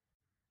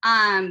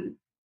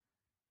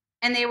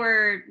 and they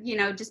were,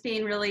 just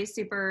being really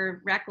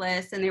super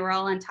reckless, and they were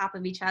all on top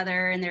of each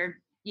other, and they're,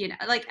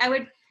 like I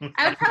would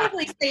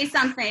probably say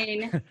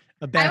something.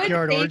 A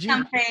backyard orgy?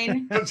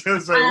 Something. I was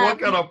gonna say, what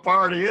kind of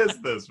party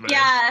is this, man?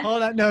 Yeah.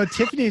 Hold on. No,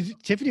 Tiffany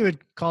would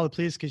call the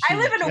police because I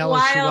live in a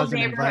wild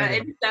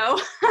neighborhood, so.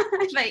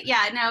 But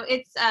yeah, no,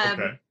 it's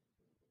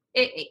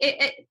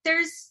it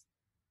there's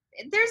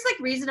like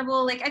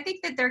reasonable, like I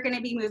think that they're going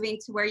to be moving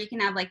to where you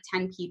can have like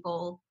 10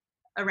 people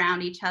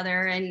around each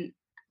other, and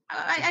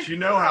you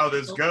know how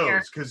this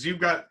goes, because you've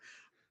got.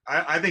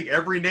 I think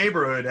every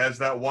neighborhood has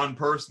that one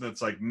person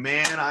that's like,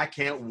 man, I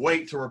can't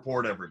wait to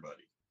report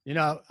everybody.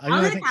 I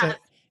think that,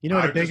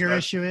 what a bigger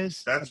issue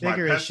is? That's my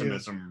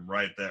pessimism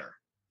right there.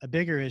 A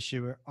bigger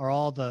issue are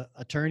all the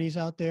attorneys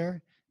out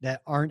there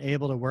that aren't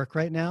able to work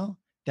right now,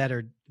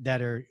 they're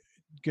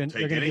going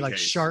to be like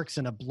sharks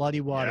in a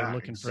bloody water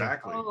looking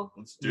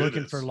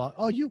for law.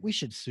 Oh, we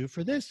should sue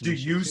for this. Do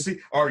you see?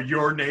 Are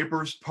your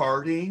neighbors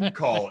partying?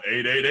 Call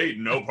 888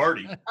 no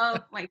party. Oh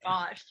my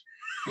gosh.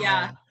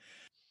 Yeah.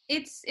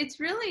 It's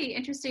really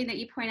interesting that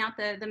you point out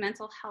the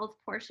mental health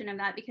portion of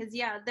that, because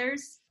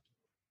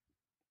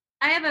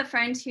I have a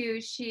friend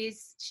who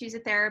she's a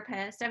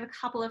therapist. I have a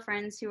couple of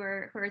friends who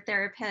are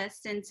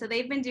therapists, and so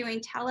they've been doing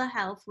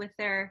telehealth with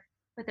their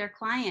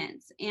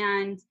clients,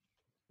 and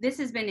this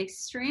has been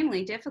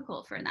extremely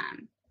difficult for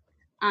them.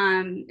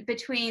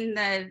 Between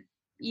the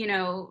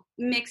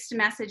mixed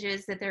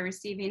messages that they're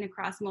receiving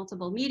across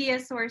multiple media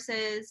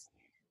sources,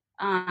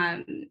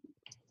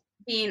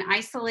 being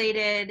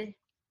isolated,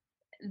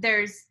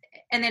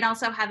 and then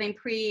also having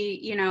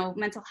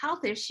mental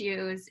health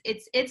issues,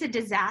 it's a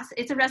disaster.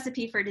 It's a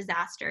recipe for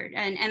disaster.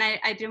 And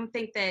I don't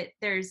think that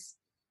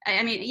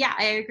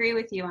I agree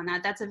with you on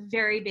that. That's a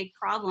very big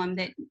problem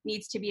that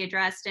needs to be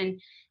addressed. And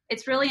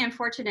it's really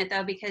unfortunate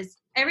though, because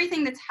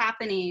everything that's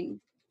happening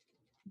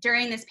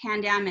during this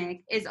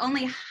pandemic is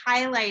only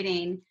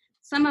highlighting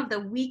some of the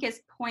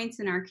weakest points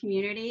in our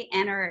community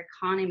and our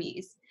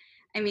economies.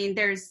 I mean,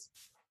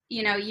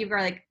 you've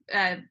got like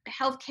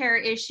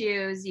healthcare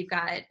issues, you've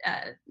got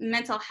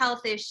mental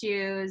health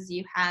issues,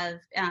 you have,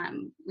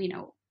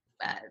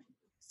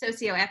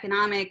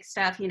 socioeconomic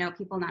stuff,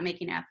 people not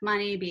making enough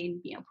money,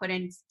 being, put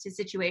into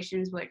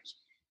situations which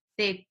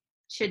they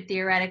should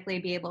theoretically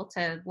be able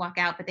to walk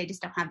out, but they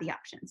just don't have the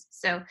options.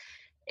 So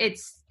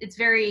it's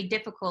very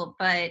difficult,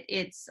 but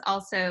it's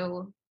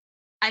also,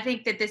 I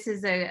think that this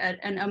is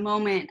a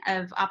moment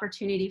of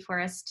opportunity for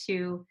us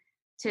to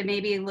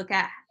maybe look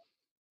at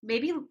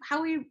maybe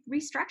how we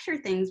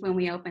restructure things when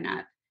we open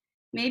up.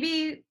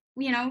 Maybe,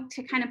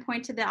 to kind of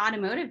point to the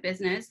automotive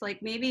business,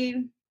 like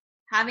maybe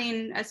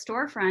having a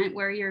storefront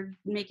where you're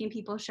making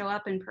people show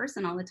up in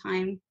person all the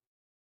time.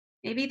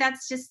 Maybe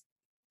that's just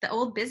the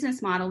old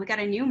business model. We got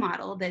a new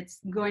model that's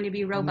going to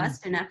be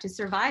robust enough to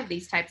survive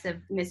these types of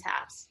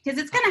mishaps, because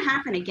it's going to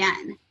happen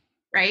again,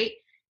 right?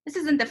 This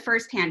isn't the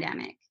first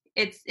pandemic.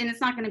 It's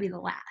not going to be the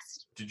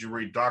last. Did you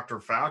read Dr.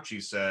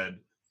 Fauci said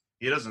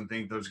he doesn't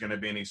think there's going to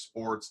be any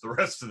sports the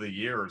rest of the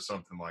year or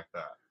something like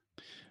that?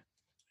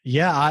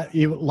 Yeah,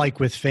 like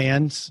with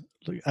fans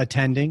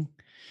attending.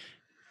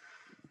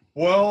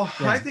 Well,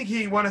 yeah. I think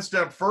he went a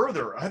step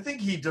further. I think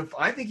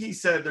he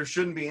said there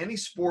shouldn't be any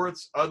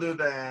sports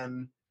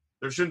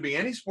there shouldn't be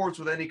any sports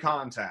with any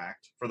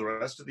contact for the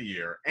rest of the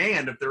year.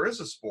 And if there is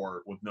a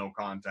sport with no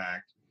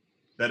contact,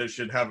 that it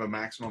should have a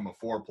maximum of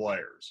 4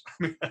 players.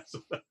 I mean,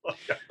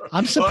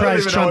 I'm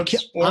surprised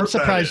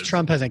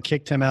Trump hasn't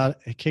kicked him out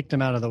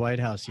of the White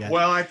House yet.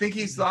 Well, I think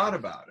he's thought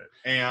about it,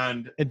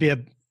 and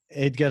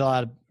it'd get a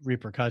lot of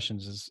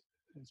repercussions as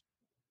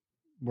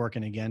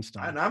working against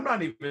him. And I'm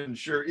not even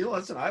sure.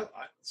 Listen,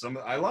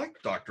 I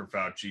like Dr.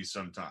 Fauci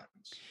sometimes.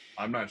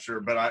 I'm not sure,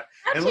 but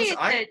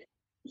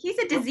he's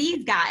a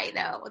disease guy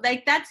though.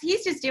 Like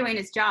he's just doing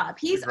his job.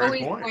 He's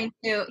always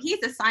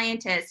he's a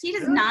scientist. He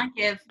does not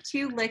give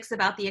 2 licks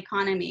about the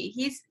economy.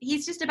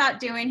 He's just about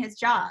doing his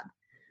job,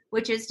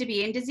 which is to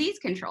be in disease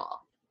control.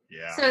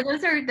 Yeah. So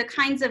those are the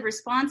kinds of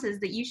responses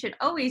that you should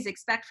always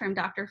expect from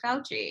Dr.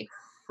 Fauci.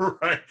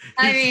 Right.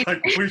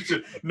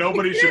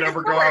 Nobody should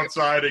ever go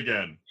outside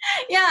again.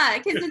 Yeah,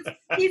 because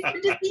he's a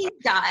disease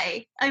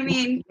guy. I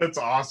mean, that's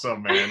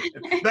awesome, man.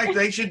 In fact,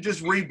 they should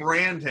just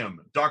rebrand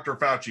him, Dr.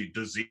 Fauci,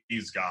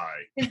 disease guy.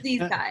 Disease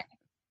guy.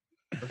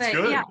 That's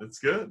good. Yeah. That's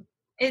good.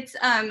 It's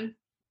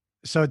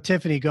So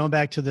Tiffany, going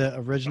back to the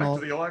original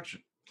the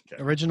election,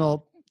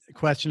 original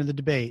question of the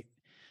debate.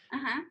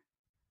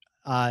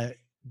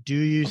 Do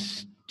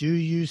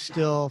you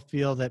still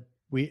feel that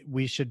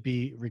we should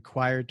be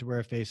required to wear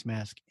a face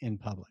mask in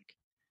public?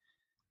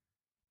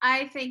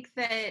 I think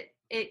that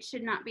it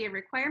should not be a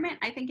requirement.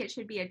 I think it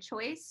should be a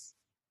choice.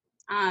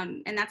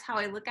 And that's how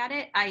I look at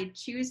it. I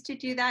choose to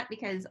do that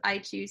because I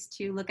choose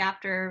to look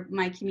after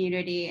my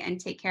community and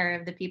take care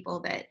of the people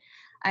that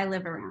I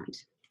live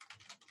around.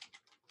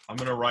 I'm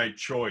going to write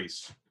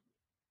choice.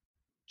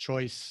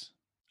 Choice.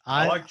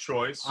 I like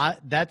choice.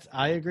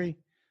 I agree.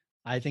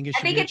 I think it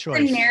should be a choice. I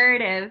think it's the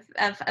narrative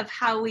of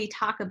how we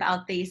talk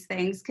about these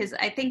things, because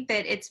I think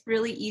that it's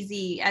really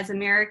easy as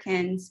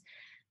Americans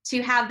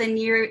to have the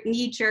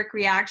knee-jerk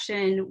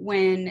reaction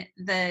when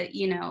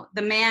the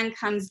man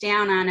comes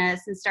down on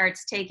us and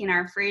starts taking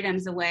our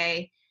freedoms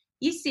away.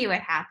 You see what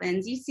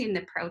happens. You've seen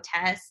the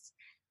protests.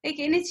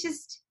 And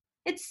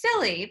it's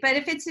silly. But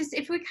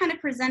if we kind of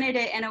presented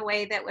it in a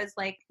way that was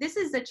like, this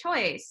is a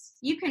choice,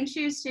 you can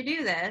choose to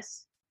do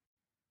this,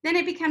 then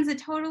it becomes a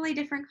totally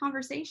different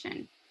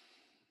conversation.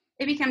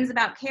 It becomes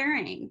about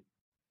caring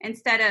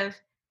instead of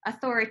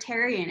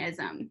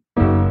authoritarianism.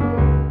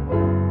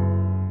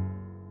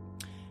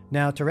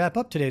 Now, to wrap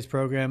up today's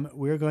program,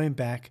 we're going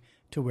back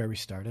to where we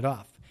started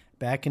off,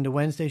 back into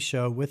Wednesday's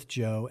show with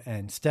Joe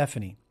and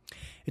Stephanie.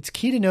 It's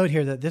key to note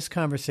here that this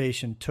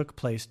conversation took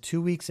place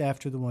 2 weeks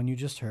after the one you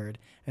just heard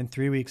and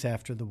 3 weeks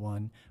after the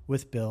one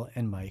with Bill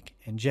and Mike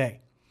and Jay.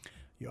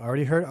 You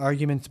already heard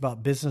arguments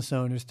about business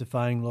owners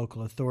defying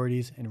local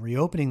authorities and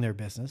reopening their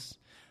business.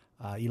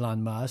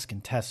 Elon Musk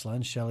and Tesla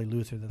and Shelley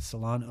Luther, the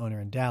salon owner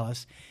in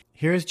Dallas.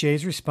 Here's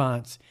Jay's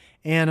response.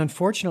 And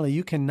unfortunately,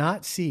 you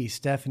cannot see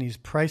Stephanie's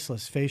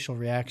priceless facial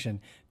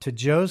reaction to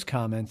Joe's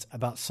comments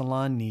about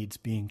salon needs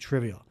being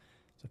trivial.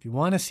 So if you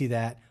want to see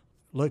that,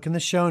 look in the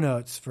show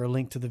notes for a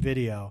link to the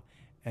video,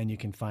 and you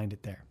can find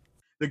it there.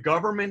 The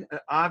government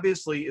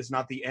obviously is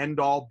not the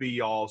end-all,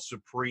 be-all,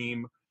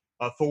 supreme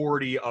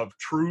authority of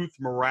truth,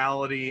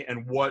 morality,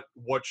 and what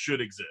should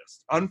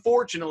exist.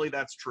 Unfortunately,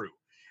 that's true.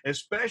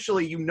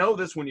 Especially,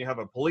 this when you have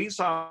a police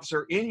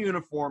officer in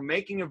uniform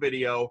making a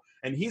video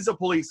and he's a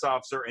police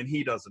officer and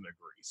he doesn't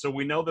agree. So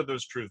we know that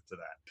there's truth to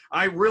that.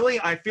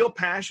 I feel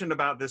passionate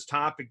about this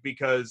topic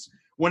because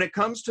when it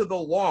comes to the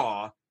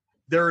law,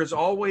 there is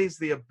always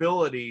the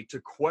ability to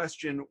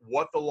question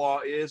what the law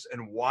is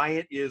and why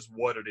it is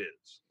what it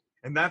is.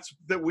 And that's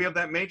that we have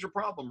that major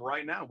problem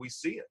right now. We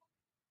see it.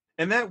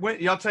 And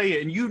I'll tell you,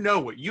 and you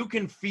know it, you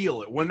can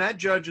feel it. When that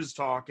judge is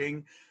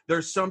talking,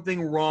 there's something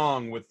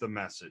wrong with the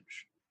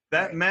message.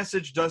 That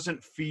message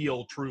doesn't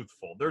feel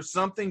truthful. There's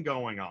something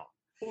going on.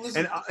 Well,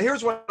 and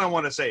here's what I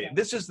want to say.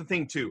 This is the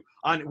thing, too.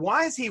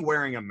 Why is he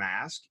wearing a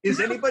mask? Is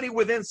anybody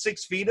within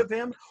 6 feet of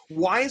him?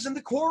 Why isn't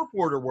the court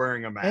reporter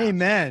wearing a mask?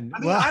 Amen. I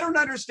mean, I don't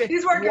understand.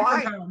 He's working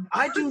from home.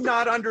 I do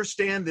not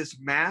understand this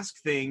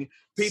mask thing.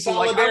 People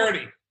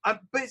solidarity.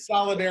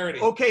 Solidarity.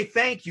 Okay,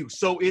 thank you.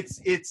 So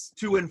it's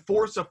to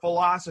enforce a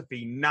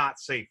philosophy, not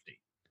safety.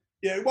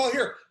 Yeah, well,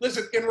 here,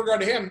 listen, in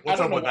regard to him, I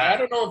don't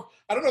know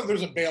if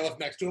there's a bailiff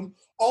next to him.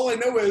 All I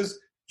know is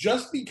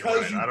just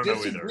because you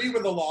disagree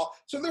with the law,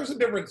 so there's a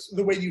difference,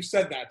 the way you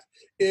said that,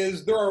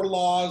 is there are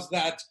laws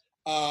that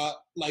are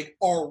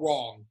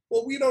wrong.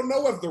 Well, we don't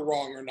know if they're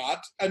wrong or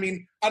not. I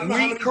mean, I don't know.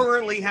 We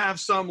currently have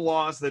some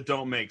laws that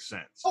don't make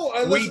sense.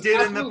 We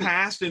did in the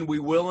past, and we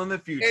will in the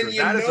future.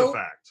 That is a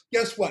fact.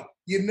 Guess what?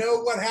 You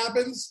know what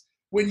happens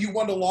when you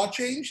want a law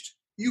changed?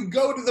 You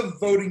go to the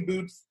voting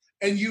booth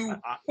and you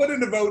put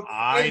in a vote,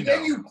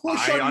 then you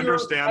push on your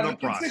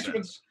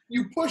constituents.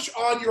 You push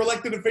on your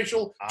elected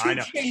official to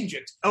change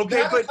it.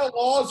 Okay, that's how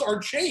laws are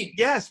changed.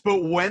 Yes,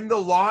 but when the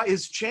law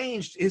is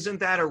changed,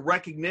 isn't that a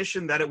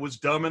recognition that it was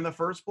dumb in the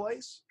first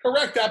place?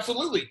 Correct,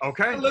 absolutely.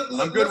 Okay, I'm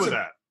good with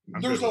that.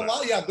 There's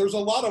a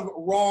lot of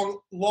wrong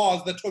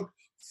laws that took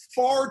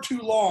far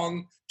too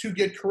long to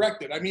get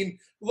corrected. I mean,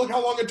 look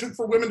how long it took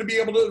for women to be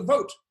able to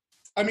vote.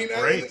 I mean,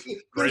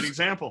 great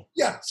example.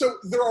 Yeah, so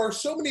there are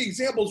so many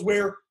examples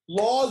where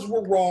laws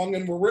were wrong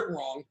and were written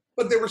wrong,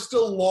 but they were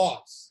still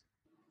laws,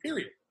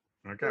 period.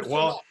 Okay,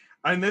 well,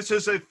 and this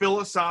is a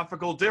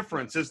philosophical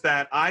difference, is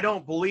that I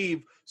don't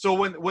believe, so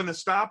when the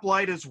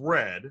stoplight is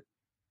red,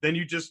 then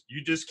you just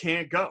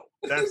can't go.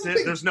 That's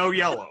it. There's no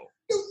yellow.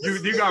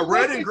 You got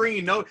red and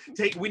green.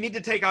 We need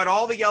to take out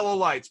all the yellow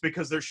lights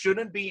because there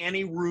shouldn't be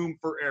any room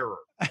for error.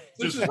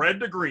 Just red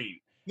to green.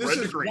 This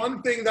is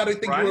one thing that I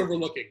think you're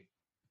overlooking.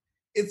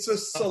 It's a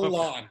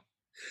salon.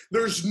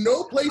 There's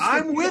no place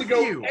for people to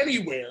go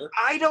anywhere.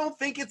 I don't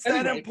think it's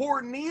that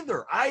important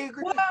either. I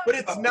agree. But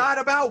it's not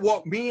about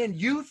what me and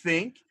you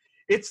think.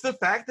 It's the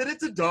fact that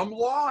it's a dumb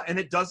law and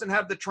it doesn't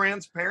have the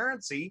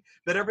transparency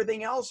that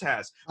everything else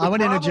has. I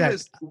want to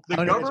interject.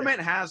 The government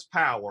has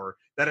power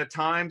that at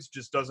times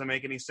just doesn't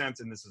make any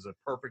sense, and this is a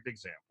perfect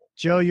example.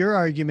 Joe, your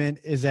argument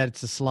is that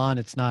it's a salon,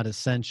 it's not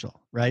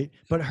essential, right?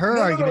 But her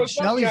argument,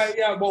 Shelley's...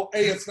 Well,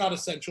 it's not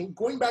essential.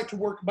 Going back to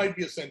work might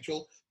be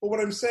essential, but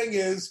what I'm saying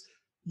is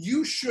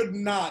you should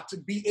not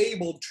be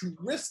able to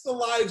risk the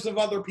lives of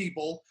other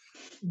people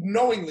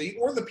knowingly,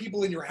 or the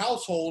people in your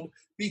household,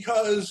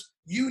 because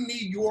you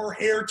need your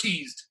hair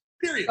teased.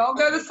 Period. Don't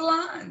go to the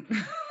salon.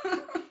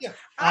 Yeah.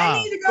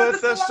 I need to go to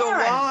the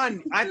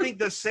salon. I think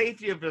the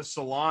safety of the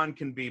salon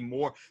can be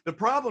more. The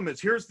problem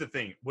is, here's the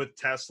thing with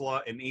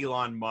Tesla and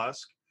Elon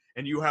Musk,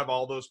 and you have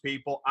all those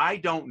people. I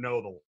don't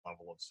know the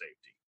level of safety.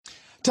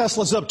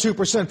 Tesla's up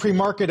 2%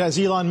 pre-market as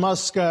Elon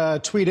Musk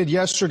tweeted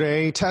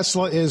yesterday.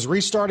 Tesla is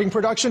restarting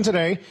production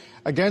today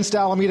against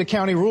Alameda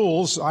County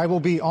rules. I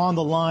will be on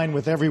the line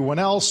with everyone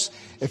else.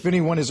 If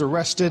anyone is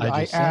arrested,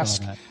 I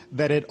ask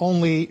that it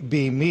only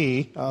be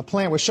me.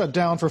 Plant was shut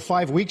down for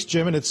 5 weeks,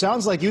 Jim, and it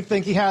sounds like you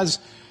think he has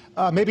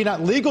maybe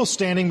not legal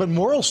standing, but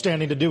moral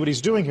standing to do what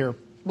he's doing here.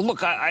 Well,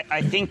 look,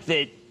 I think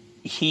that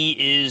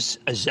he is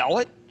a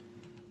zealot.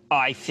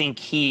 I think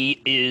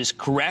he is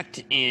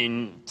correct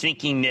in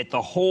thinking that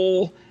the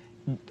whole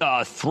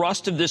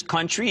thrust of this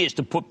country is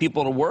to put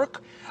people to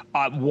work.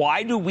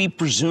 Why do we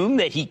presume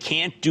that he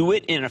can't do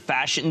it in a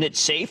fashion that's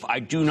safe? I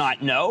do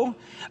not know.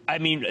 I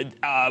mean,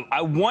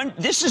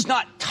 this is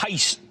not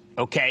Tyson,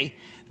 okay?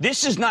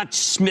 This is not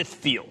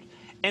Smithfield.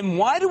 And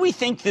why do we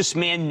think this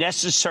man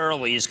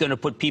necessarily is going to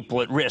put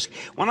people at risk?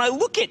 When I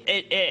look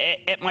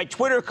at my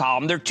Twitter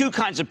column, there are two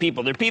kinds of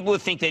people. There are people who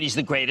think that he's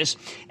the greatest,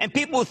 and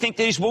people who think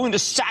that he's willing to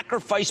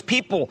sacrifice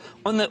people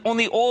on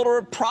the altar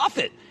of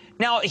profit.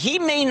 Now, he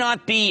may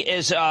not be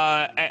as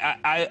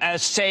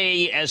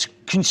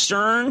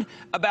concerned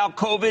about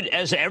COVID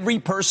as every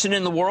person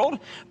in the world,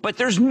 but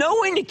there's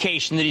no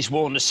indication that he's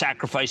willing to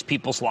sacrifice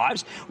people's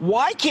lives.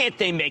 Why can't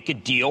they make a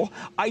deal?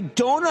 I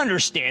don't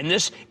understand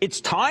this.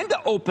 It's time to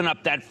open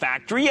up that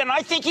factory, and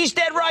I think he's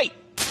dead right.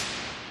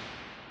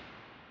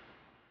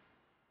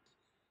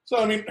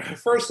 So, I mean,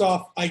 first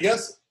off, I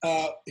guess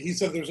he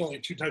said there's only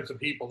two types of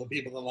people, the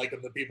people that like him,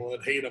 the people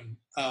that hate him.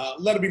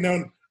 Let it be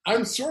known,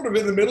 I'm sort of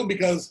in the middle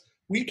because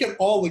we can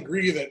all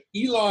agree that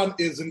Elon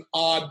is an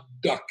odd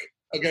duck,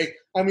 okay?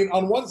 I mean,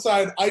 on one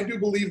side, I do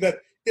believe that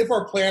if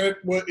our planet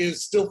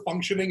is still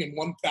functioning in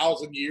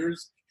 1,000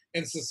 years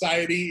and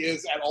society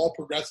is at all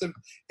progressive,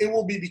 it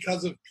will be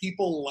because of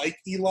people like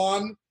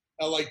Elon,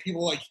 like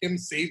people like him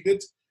saved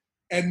it,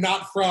 and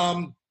not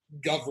from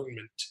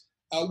government.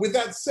 With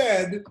that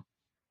said,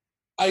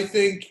 I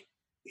think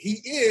he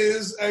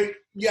is,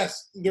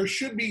 yes, there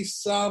should be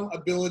some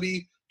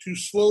ability to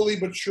slowly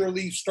but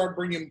surely start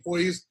bringing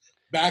employees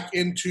back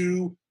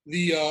into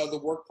the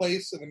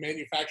workplace and the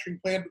manufacturing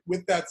plant.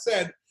 With that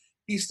said,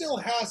 he still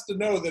has to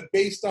know that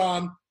based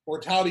on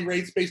mortality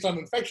rates, based on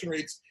infection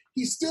rates,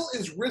 he still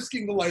is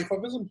risking the life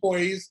of his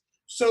employees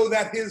so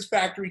that his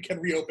factory can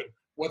reopen.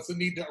 What's the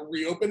need to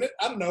reopen it?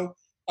 I don't know.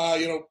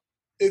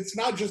 It's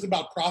not just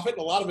about profit.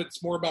 A lot of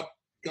it's more about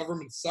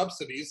government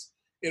subsidies,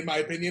 in my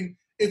opinion.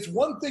 It's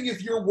one thing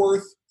if you're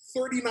worth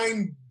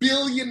 $39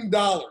 billion,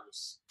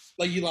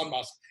 like Elon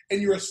Musk, and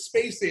you're a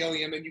space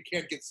alien and you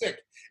can't get sick.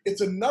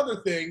 It's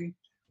another thing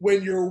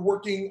when you're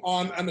working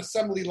on an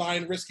assembly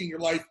line, risking your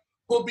life,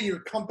 hoping your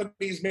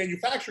company's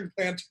manufacturing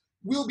plant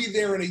will be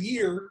there in a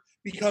year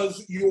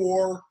because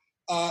your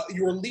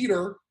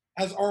leader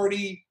has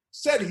already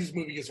said he's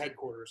moving his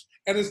headquarters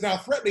and is now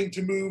threatening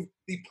to move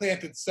the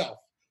plant itself.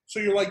 So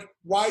you're like,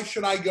 why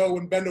should I go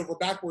and bend over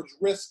backwards,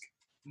 risk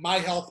my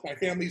health, my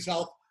family's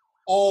health,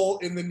 all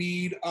in the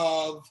need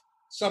of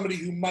somebody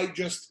who might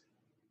just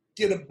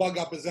get a bug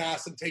up his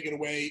ass and take it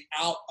away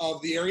out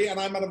of the area, and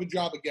I'm out of a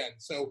job again.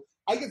 So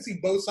I can see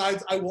both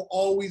sides. I will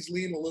always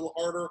lean a little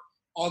harder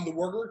on the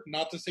worker,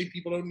 not to say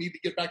people don't need to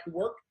get back to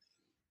work.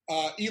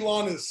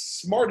 Elon is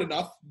smart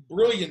enough,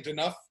 brilliant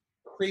enough,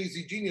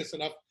 crazy genius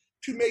enough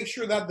to make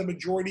sure that the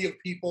majority of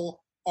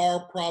people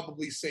are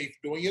probably safe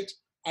doing it.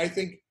 I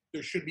think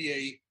there should be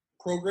a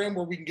program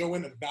where we can go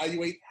in and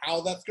evaluate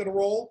how that's going to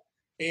roll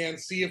and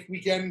see if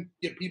we can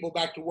get people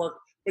back to work.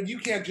 But you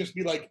can't just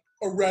be like,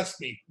 arrest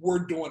me,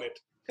 we're doing it,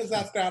 because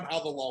that's not how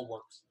the law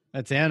works.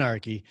 That's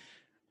anarchy.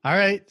 All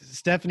right,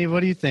 Stephanie, what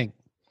do you think?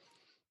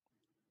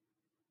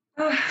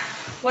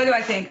 What do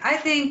I think? I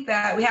think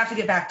that we have to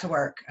get back to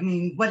work. I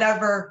mean,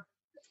 whatever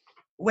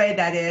way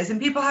that is, and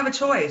people have a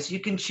choice. You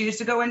can choose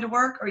to go into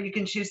work, or you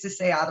can choose to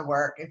stay out of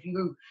work. If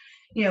you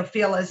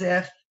feel as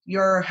if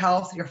your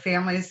health, your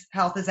family's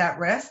health is at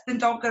risk, then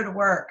don't go to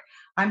work.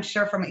 I'm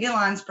sure from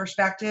Elon's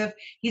perspective,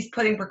 he's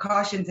putting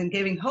precautions and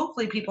giving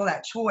hopefully people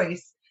that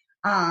choice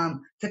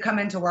to come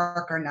into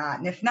work or not.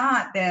 And if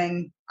not,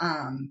 then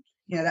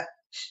that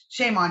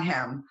shame on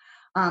him.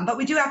 But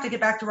we do have to get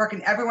back to work,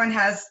 and everyone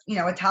has,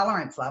 a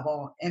tolerance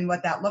level in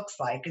what that looks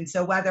like. And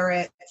so whether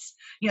it's,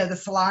 the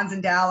salons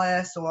in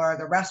Dallas or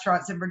the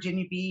restaurants in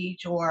Virginia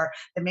Beach or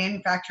the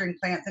manufacturing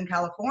plants in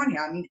California,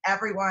 I mean,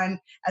 everyone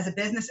as a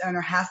business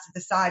owner has to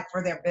decide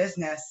for their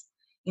business,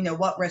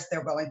 what risk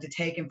they're willing to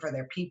take and for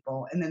their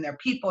people. And then their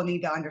people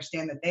need to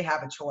understand that they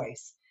have a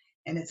choice,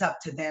 and it's up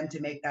to them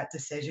to make that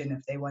decision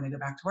if they want to go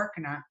back to work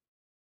or not.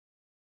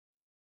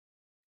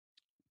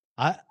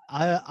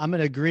 I'm going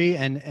to agree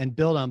and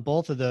build on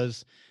both of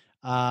those.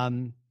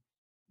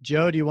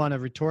 Joe, do you want to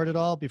retort at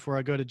all before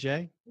I go to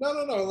Jay? No.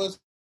 Listen,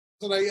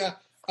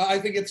 I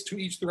think it's to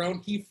each their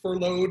own. He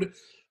furloughed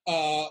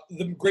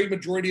the great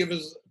majority of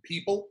his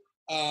people.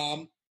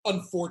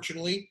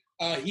 Unfortunately,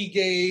 he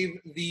gave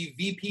the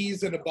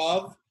VPs and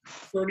above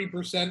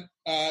 30%.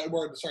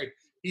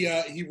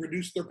 He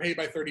reduced their pay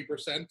by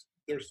 30%.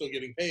 They're still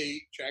getting pay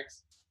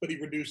checks, but he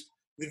reduced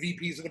the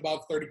VPs and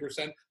above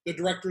 30%, the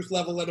directors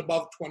level and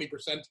above 20%,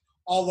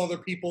 all other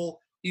people,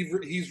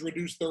 he's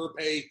reduced their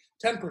pay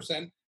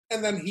 10%,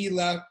 and then he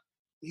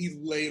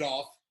laid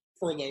off,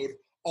 furloughed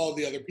all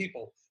the other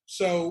people.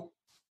 So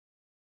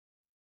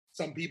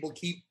some people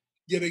keep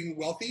getting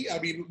wealthy. I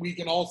mean, we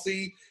can all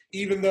see,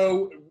 even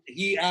though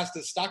he asked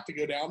his stock to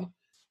go down,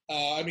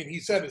 he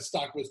said his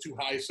stock was too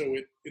high, so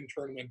it in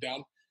turn went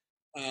down.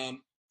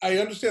 I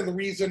understand the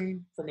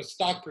reason from a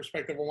stock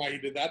perspective on why he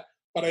did that,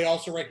 but I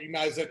also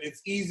recognize that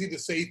it's easy to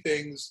say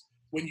things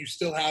when you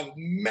still have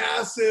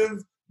massive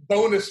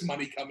bonus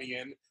money coming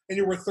in and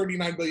you're worth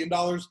 $39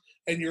 billion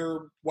and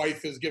your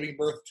wife is giving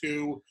birth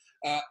to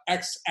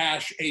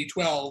X-Ash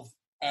A12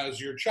 as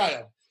your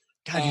child.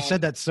 God, you said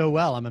that so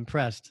well. I'm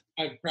impressed.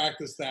 I've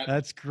practiced that.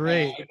 That's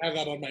great. I have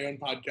that on my own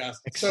podcast.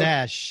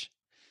 X-Ash.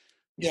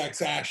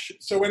 X-Ash.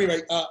 So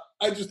anyway,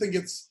 I just think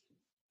it's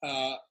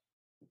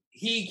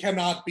he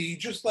cannot be,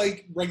 just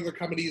like regular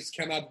companies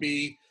cannot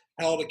be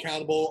held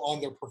accountable on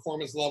their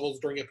performance levels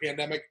during a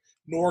pandemic,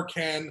 nor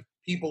can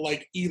people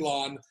like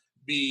Elon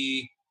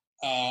be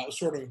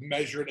sort of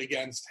measured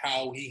against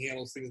how he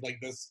handles things like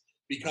this,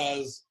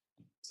 because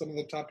some of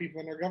the top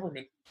people in our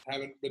government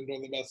haven't been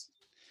doing the best.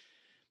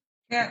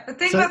 Yeah, but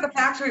think about the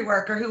factory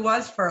worker who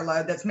was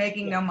furloughed that's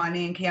making no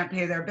money and can't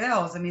pay their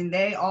bills. I mean,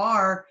 they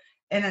are,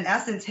 in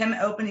essence, him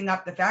opening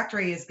up the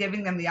factory is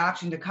giving them the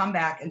option to come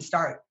back and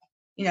start,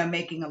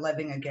 making a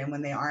living again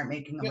when they aren't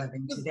making a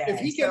living today.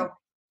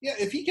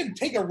 If he can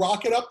take a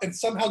rocket up and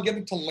somehow get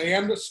it to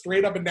land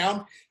straight up and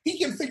down, he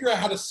can figure out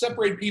how to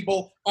separate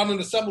people on an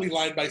assembly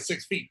line by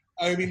 6 feet.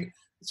 I mean,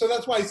 so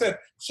that's why I said,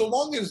 so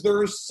long as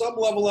there's some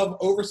level of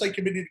oversight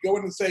committee to go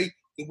in and say,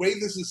 the way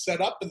this is set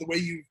up and the way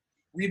you've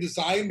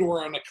redesigned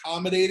or on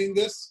accommodating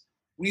this,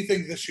 we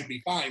think this should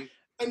be fine.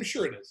 I'm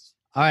sure it is.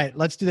 All right,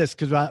 let's do this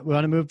because we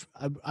want to move.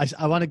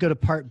 I want to go to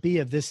part B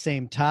of this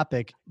same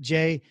topic.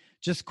 Jay,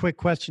 just a quick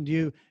question to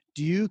you.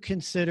 Do you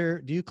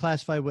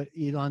classify what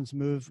Elon's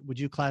move, would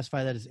you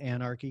classify that as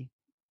anarchy?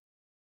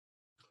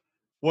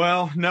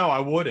 Well, no, I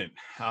wouldn't.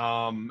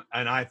 And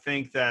I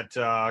think that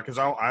because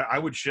I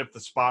would shift the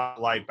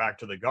spotlight back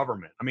to the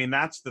government. I mean,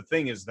 that's the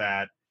thing, is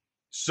that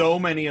so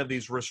many of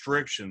these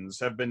restrictions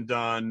have been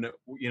done,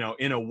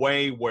 in a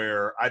way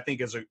where I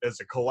think as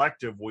a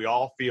collective, we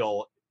all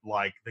feel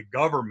like the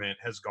government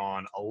has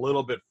gone a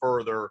little bit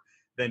further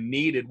than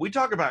needed. We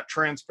talk about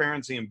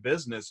transparency in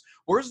business.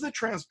 Where's the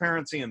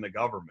transparency in the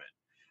government?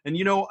 And,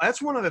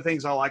 that's one of the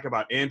things I like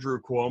about Andrew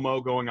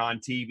Cuomo going on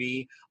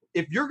TV.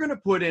 If you're going to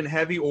put in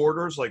heavy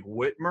orders like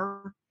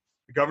Governor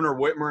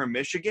Whitmer in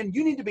Michigan,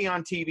 you need to be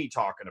on TV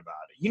talking about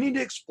it. You need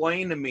to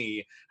explain to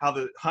me how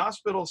the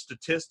hospital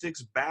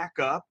statistics back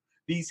up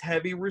these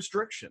heavy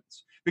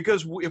restrictions.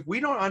 Because if we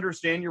don't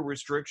understand your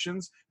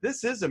restrictions,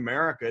 this is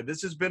America.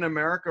 This has been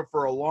America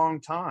for a long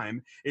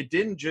time. It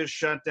didn't just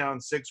shut down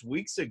 6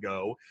 weeks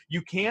ago.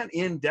 You can't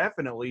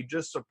indefinitely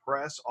just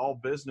suppress all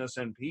business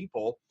and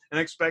people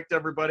and expect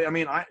everybody. I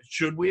mean,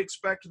 should we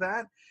expect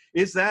that?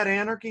 Is that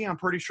anarchy? I'm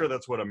pretty sure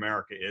that's what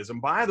America is.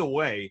 And by the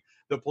way,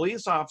 the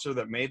police officer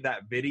that made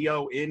that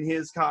video in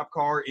his cop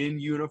car in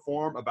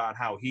uniform about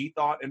how he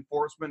thought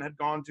enforcement had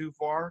gone too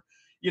far,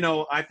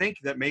 I think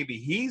that maybe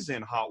he's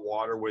in hot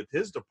water with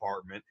his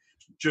department.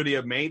 Should he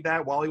have made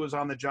that while he was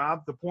on the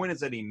job? The point is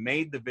that he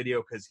made the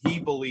video because he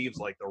believes,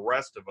 like the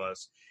rest of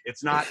us,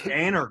 it's not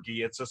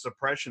anarchy, it's a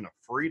suppression of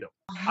freedom.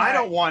 I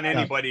don't want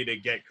anybody to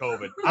get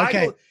COVID.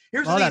 Okay.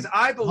 Here's the thing,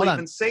 I believe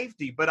in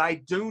safety, but I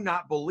do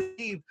not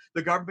believe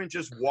the government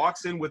just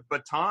walks in with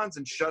batons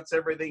and shuts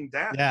everything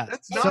down. Yeah.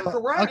 That's not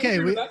correct. Okay, I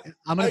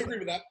agree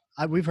with that.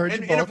 We've heard you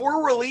both. And if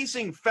we're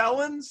releasing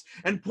felons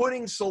and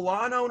putting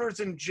salon owners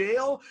in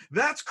jail,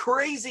 that's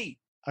crazy.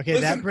 Okay,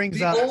 Listen, that brings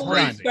the up.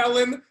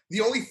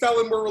 The only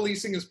felon we're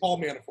releasing is Paul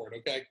Manafort.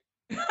 Okay.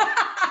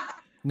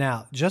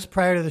 Now, just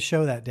prior to the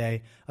show that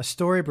day, a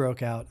story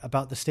broke out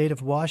about the state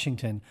of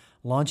Washington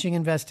launching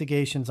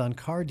investigations on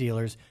car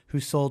dealers who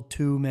sold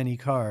too many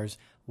cars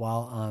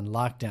while on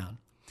lockdown,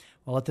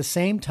 while at the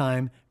same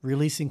time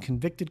releasing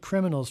convicted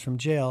criminals from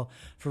jail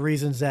for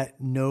reasons that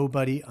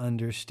nobody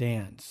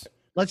understands.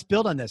 Let's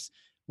build on this.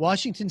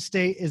 Washington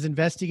State is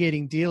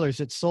investigating dealers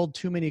that sold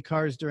too many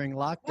cars during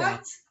lockdown.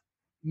 What?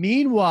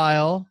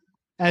 Meanwhile,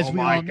 as we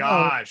all know,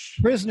 gosh,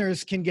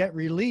 prisoners can get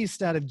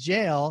released out of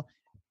jail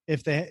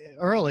if they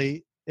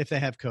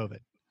have COVID.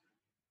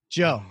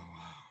 Joe,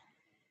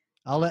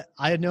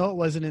 I know it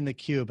wasn't in the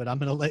queue, but I'm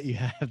going to let you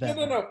have that.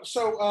 No.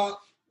 So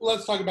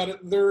let's talk about it.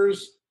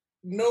 There's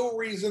no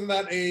reason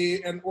that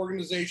an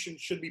organization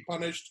should be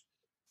punished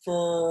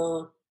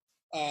for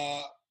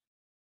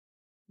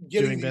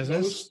getting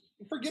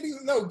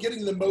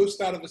the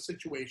most out of a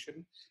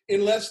situation,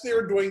 unless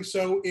they're doing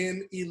so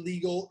in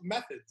illegal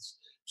methods.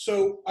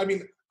 So, I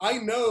mean, I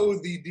know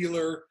the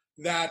dealer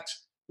that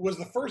was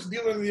the first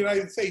dealer in the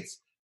United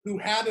States who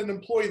had an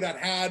employee that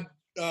had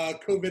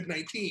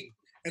COVID-19.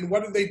 And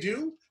what did they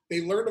do?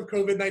 They learned of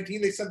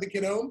COVID-19, they sent the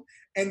kid home,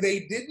 and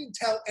they didn't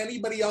tell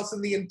anybody else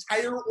in the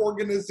entire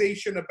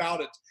organization about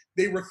it.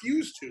 They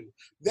refused to.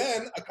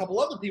 Then a couple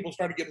other people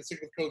started getting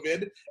sick with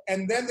COVID,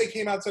 and then they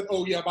came out and said,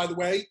 oh yeah, by the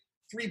way,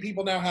 3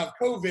 people now have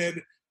COVID,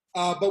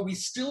 but we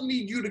still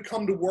need you to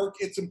come to work.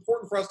 It's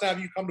important for us to have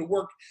you come to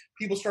work.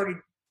 People started,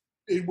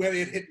 when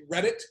it hit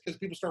Reddit, because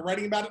people started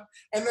writing about it,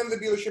 and then the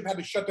dealership had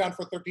to shut down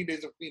for 13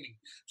 days of cleaning.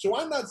 So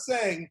I'm not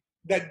saying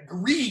that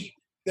greed,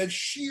 that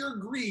sheer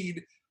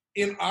greed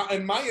in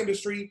my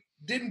industry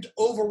didn't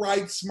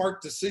override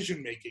smart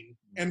decision-making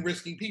and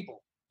risking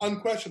people,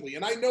 unquestionably.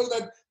 And I know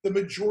that the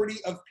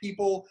majority of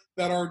people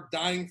that are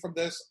dying from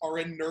this are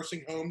in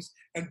nursing homes,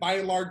 and by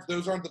and large,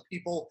 those aren't the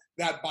people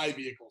that buy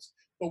vehicles.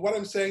 But what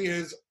I'm saying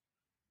is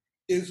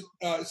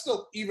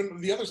still,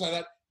 even the other side of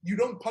that, you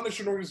don't punish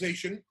an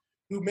organization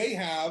who may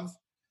have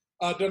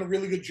done a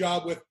really good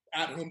job with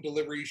at-home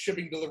deliveries,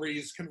 shipping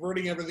deliveries,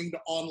 converting everything to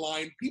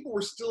online. People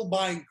were still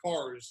buying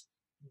cars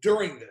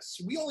during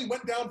this. We only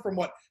went down from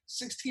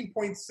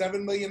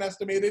 16.7 million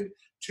estimated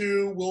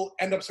to we'll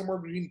end up somewhere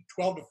between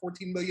 12 to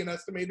 14 million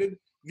estimated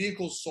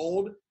vehicles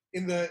sold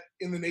in the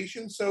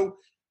nation. So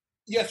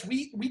yes,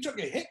 we took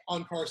a hit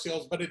on car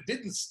sales, but it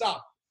didn't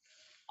stop.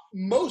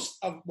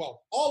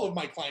 All of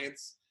my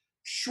clients,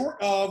 short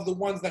of the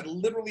ones that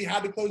literally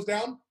had to close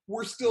down,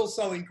 were still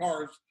selling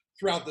cars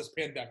throughout this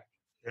pandemic.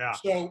 Yeah.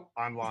 So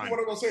online. What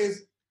I will say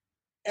is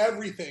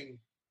everybody,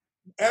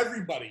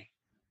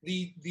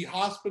 the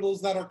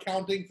hospitals that are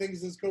counting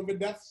things as COVID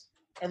deaths,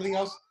 everything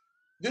else,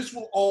 this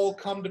will all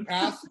come to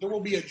pass. There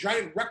will be a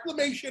giant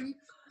reclamation,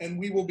 and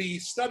we will be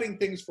studying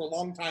things for a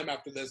long time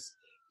after this.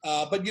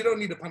 But you don't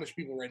need to punish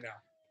people right now.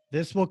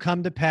 This will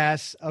come to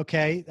pass.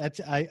 Okay,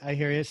 I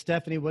hear you.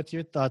 Stephanie, what's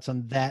your thoughts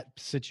on that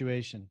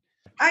situation?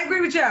 I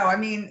agree with Joe. I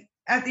mean,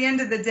 at the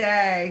end of the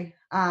day,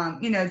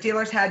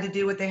 dealers had to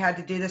do what they had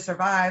to do to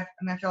survive.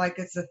 And I feel like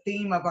it's the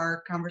theme of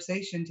our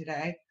conversation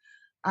today.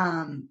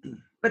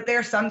 But there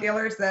are some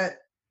dealers that,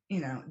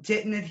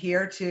 didn't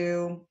adhere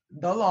to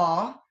the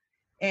law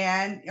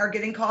and are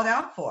getting called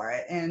out for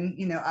it. And,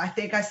 I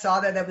think I saw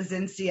that was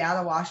in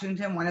Seattle,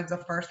 Washington, one of the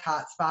first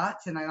hot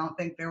spots. And I don't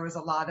think there was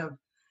a lot of,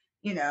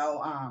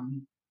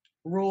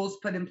 rules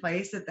put in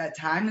place at that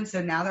time. And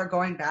so now they're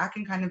going back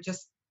and kind of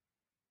just,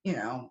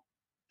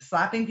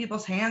 slapping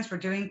people's hands for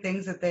doing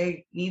things that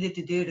they needed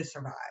to do to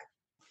survive.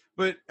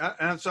 But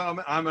and so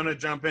I'm going to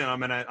jump in. I'm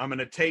going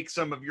to take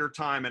some of your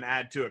time and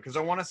add to it, because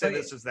I want to say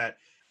this is that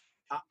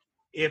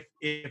if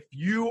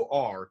you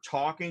are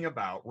talking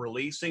about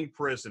releasing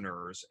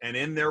prisoners and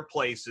in their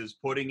places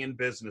putting in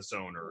business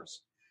owners,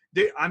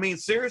 I mean,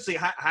 seriously,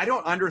 I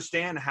don't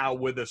understand how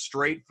with a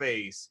straight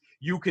face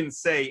you can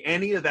say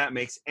any of that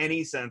makes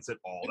any sense at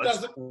all.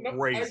 That's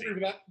crazy. I agree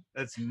with that.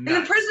 That's nuts. nuts.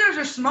 And the prisoners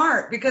are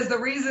smart, because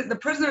the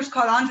prisoners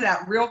caught on to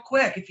that real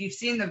quick. If you've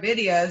seen the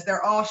videos,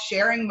 they're all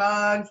sharing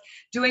mugs,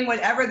 doing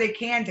whatever they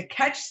can to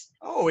catch.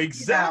 Oh,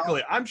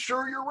 exactly. I'm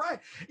sure you're right.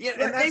 Yeah,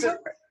 and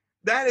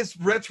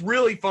that's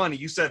really funny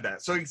you said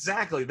that. So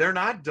exactly, they're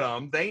not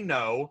dumb. They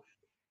know.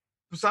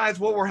 Besides,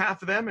 what were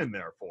half of them in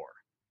there for?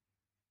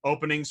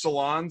 opening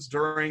salons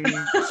during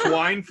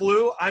swine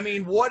flu. I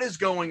mean, what is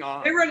going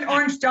on? They were in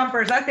orange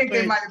jumpers. I think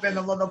they might have been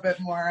a little bit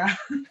more.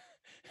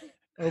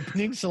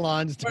 Opening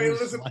salons.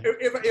 Listen,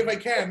 if I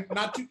can,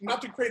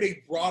 not to create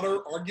a broader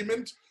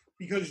argument,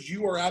 because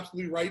you are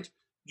absolutely right,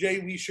 Jay.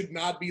 We should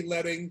not be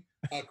letting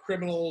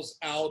criminals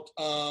out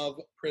of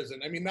prison.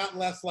 I mean, not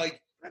less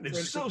like that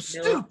is so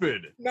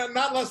stupid.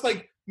 Not less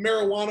like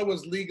marijuana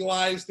was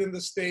legalized in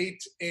the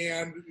state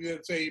and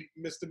it's a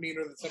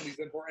misdemeanor that somebody's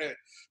in for it.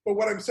 But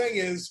what I'm saying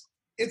is,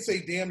 it's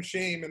a damn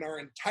shame in our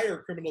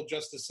entire criminal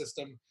justice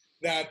system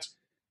that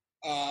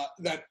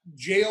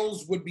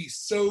jails would be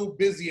so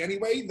busy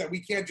anyway that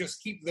we can't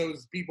just keep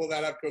those people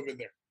that have COVID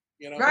there.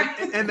 You know? Right.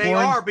 And they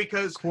are,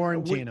 because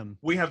quarantine them.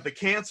 We have the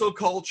cancel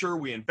culture.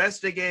 We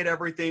investigate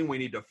everything. We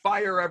need to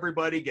fire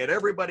everybody, get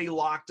everybody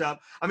locked up.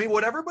 I mean,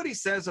 what everybody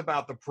says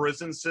about the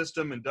prison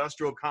system,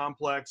 industrial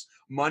complex,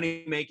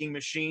 money-making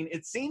machine,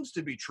 it seems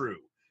to be true,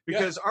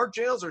 because our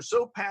jails are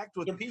so packed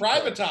with people.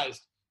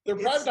 Privatized. They're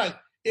privatized.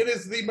 It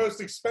is the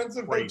most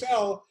expensive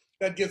hotel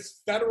that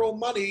gets federal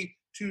money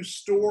to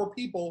store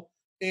people,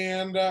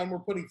 and we're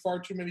putting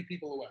far too many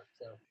people away.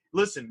 So.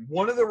 Listen,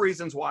 one of the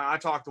reasons why I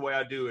talk the way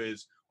I do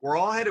is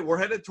we're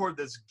headed toward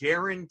this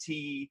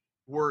guarantee.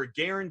 We're a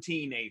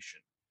guarantee nation.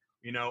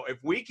 You know, if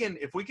we can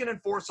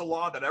enforce a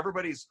law that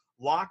everybody's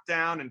locked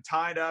down and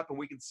tied up, and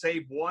we can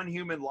save one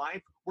human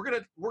life, we're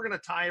gonna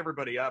tie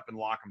everybody up and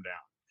lock them down.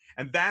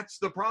 And that's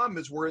the problem,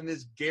 is we're in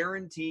this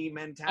guarantee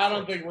mentality. I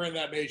don't think we're in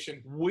that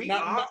nation. We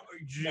are.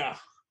 Yeah.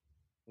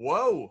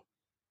 Whoa.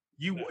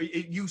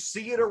 You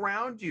see it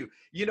around you.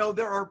 You know,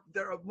 there are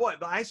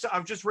what I was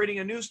just reading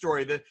a news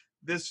story that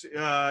this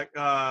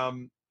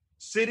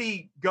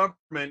city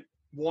government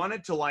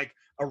wanted to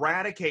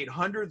eradicate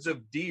hundreds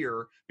of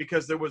deer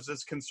because there was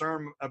this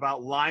concern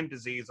about Lyme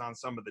disease on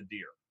some of the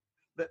deer.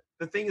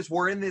 The thing is,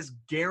 we're in this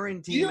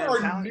guarantee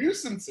mentality. Deer are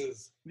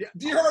nuisances. Yeah.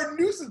 Deer are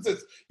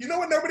nuisances. You know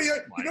what nobody?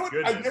 You know what?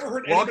 Goodness. I've never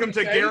heard. Welcome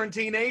to say?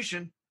 Guarantee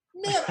Nation.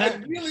 Man,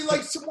 I'd really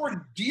like some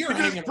more deer. You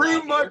hanging just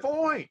proved my here.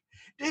 point.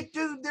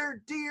 Dude,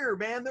 they're deer,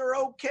 man. They're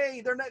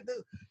okay. They're not.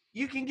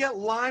 You can get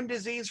Lyme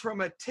disease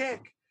from a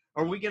tick.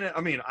 Are we gonna?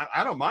 I mean,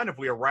 I don't mind if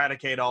we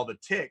eradicate all the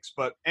ticks,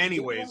 but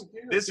anyways,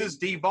 this is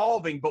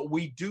devolving. But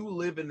we do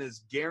live in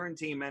this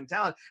guarantee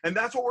mentality, and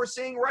that's what we're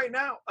seeing right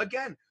now.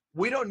 Again,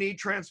 we don't need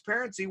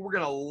transparency. We're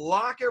gonna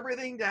lock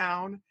everything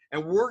down,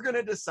 and we're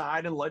gonna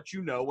decide and let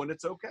you know when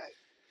it's okay.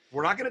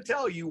 We're not going to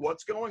tell you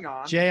what's going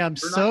on. Jay, I'm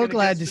so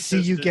glad to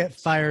see you get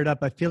fired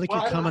up. I feel like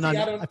you're coming on.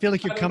 I feel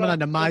like you're coming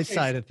onto my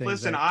side of things.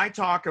 Listen, I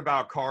talk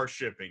about car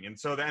shipping, and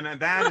so then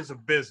that is a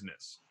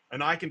business,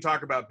 and I can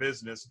talk about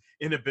business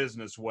in a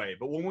business way.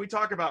 But when we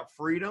talk about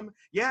freedom,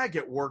 I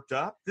get worked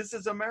up. This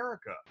is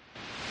America.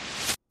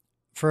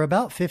 For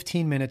about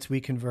 15 minutes, we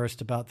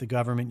conversed about the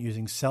government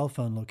using cell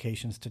phone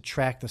locations to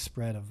track the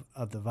spread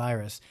of the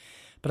virus.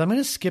 But I'm going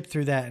to skip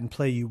through that and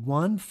play you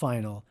one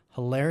final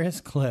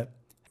hilarious clip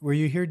where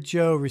you hear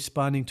Joe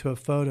responding to a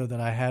photo that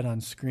I had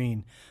on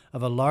screen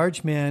of a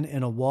large man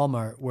in a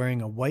Walmart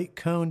wearing a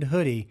white-coned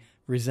hoodie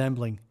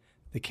resembling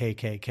the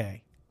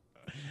KKK.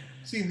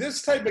 See,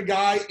 this type of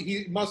guy,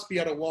 he must be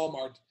at a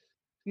Walmart.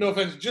 No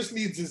offense, just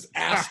needs his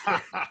ass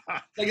kicked.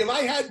 If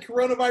I had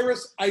coronavirus,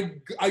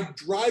 I'd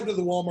drive to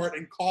the Walmart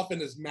and cough in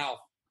his mouth.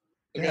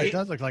 Okay? Yeah, it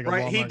does look like a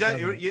Walmart. He does.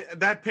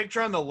 That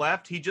picture on the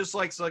left, he just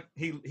likes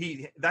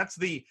that's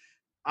the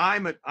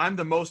I'm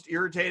the most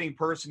irritating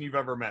person you've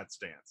ever met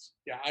stance.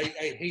 Yeah, I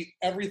hate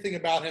everything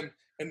about him,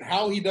 and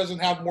how he doesn't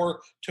have more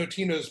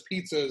Totino's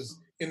pizzas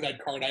in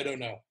that cart, I don't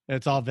know.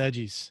 It's all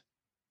veggies.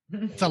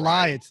 It's a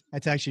lie.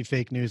 It's actually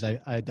fake news.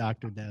 I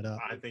doctored that up.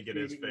 I think it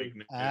is fake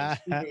news.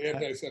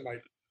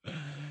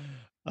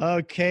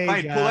 Okay,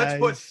 right, guys.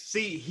 Well,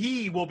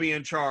 he will be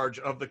in charge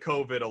of the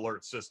COVID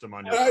alert system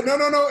on your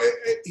No.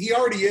 He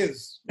already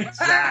is.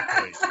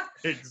 Exactly.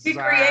 He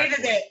created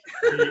it.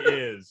 He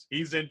is.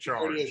 He's in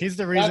charge. He's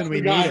the reason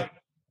we need it.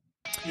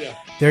 Yeah.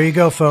 There you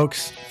go,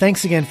 folks.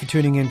 Thanks again for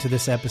tuning in to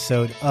this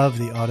episode of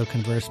the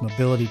AutoConverse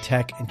Mobility,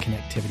 Tech, and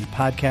Connectivity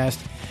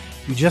Podcast.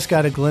 You just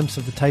got a glimpse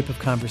of the type of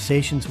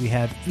conversations we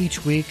have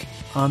each week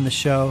on the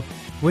show,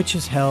 which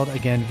is held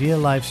again via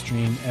live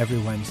stream every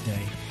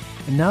Wednesday.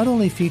 And not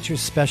only features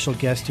special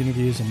guest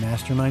interviews and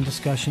mastermind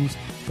discussions,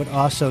 but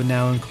also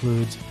now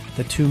includes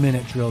the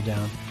 2-minute drill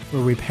down,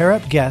 where we pair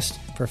up guests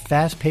for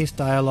fast-paced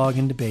dialogue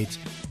and debates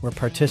where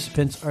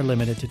participants are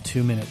limited to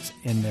 2 minutes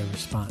in their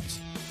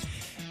response.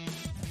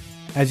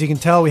 As you can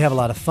tell, we have a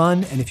lot of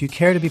fun, and if you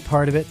care to be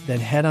part of it, then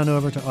head on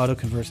over to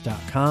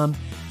autoconverse.com,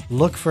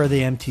 look for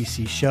the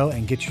MTC show,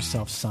 and get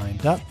yourself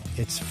signed up.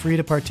 It's free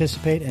to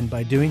participate, and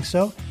by doing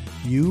so,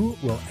 you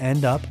will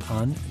end up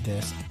on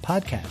this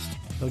podcast.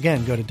 So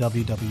again, go to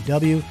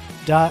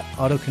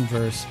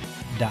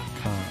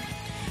www.autoconverse.com.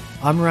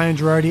 I'm Ryan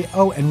Girardi.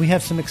 Oh, and we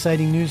have some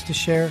exciting news to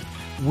share.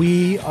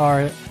 We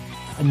are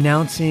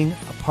announcing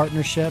a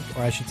partnership,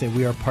 or I should say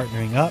we are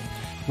partnering up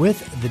with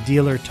the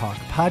Dealer Talk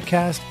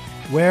podcast,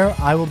 where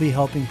I will be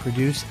helping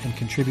produce and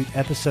contribute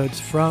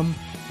episodes from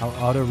our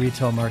auto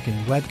retail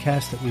marketing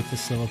webcast that we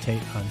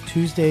facilitate on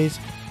Tuesdays.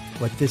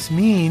 What this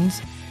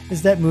means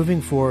is that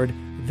moving forward,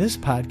 this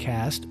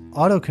podcast,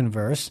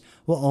 AutoConverse,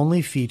 will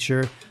only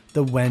feature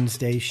the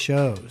Wednesday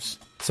shows.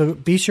 So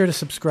be sure to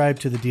subscribe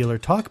to the Dealer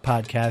Talk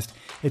podcast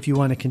if you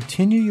want to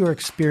continue your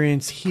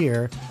experience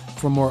here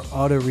for more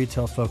auto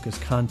retail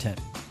focused content.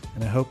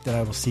 And I hope that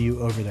I will see you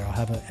over there. I'll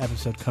have an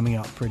episode coming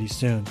out pretty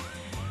soon.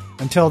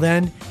 Until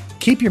then,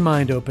 keep your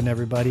mind open,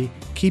 everybody.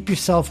 Keep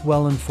yourself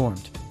well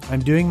informed.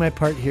 I'm doing my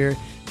part here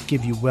to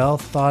give you well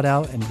thought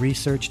out and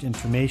researched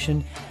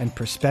information and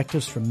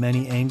perspectives from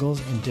many angles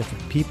and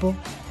different people.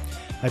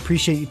 I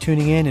appreciate you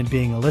tuning in and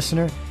being a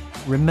listener.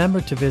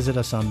 Remember to visit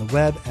us on the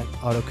web at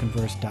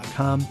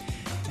autoconverse.com.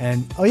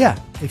 And oh yeah,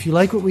 if you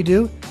like what we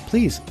do,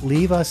 please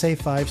leave us a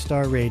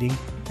 5-star rating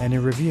and a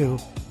review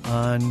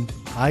on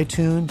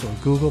iTunes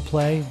or Google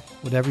Play,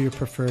 whatever your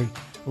preferred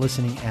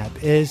listening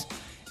app is.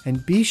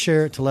 And be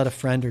sure to let a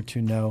friend or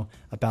two know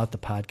about the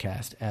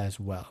podcast as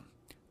well.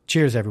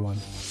 Cheers, everyone.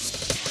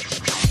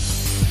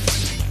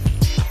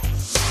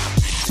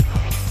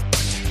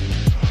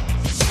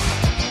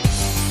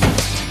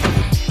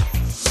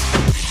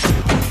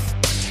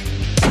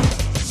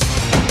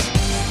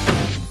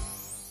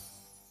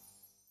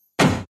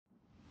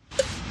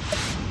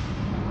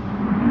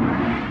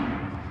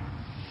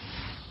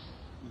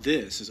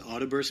 This is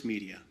Autoburst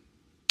Media.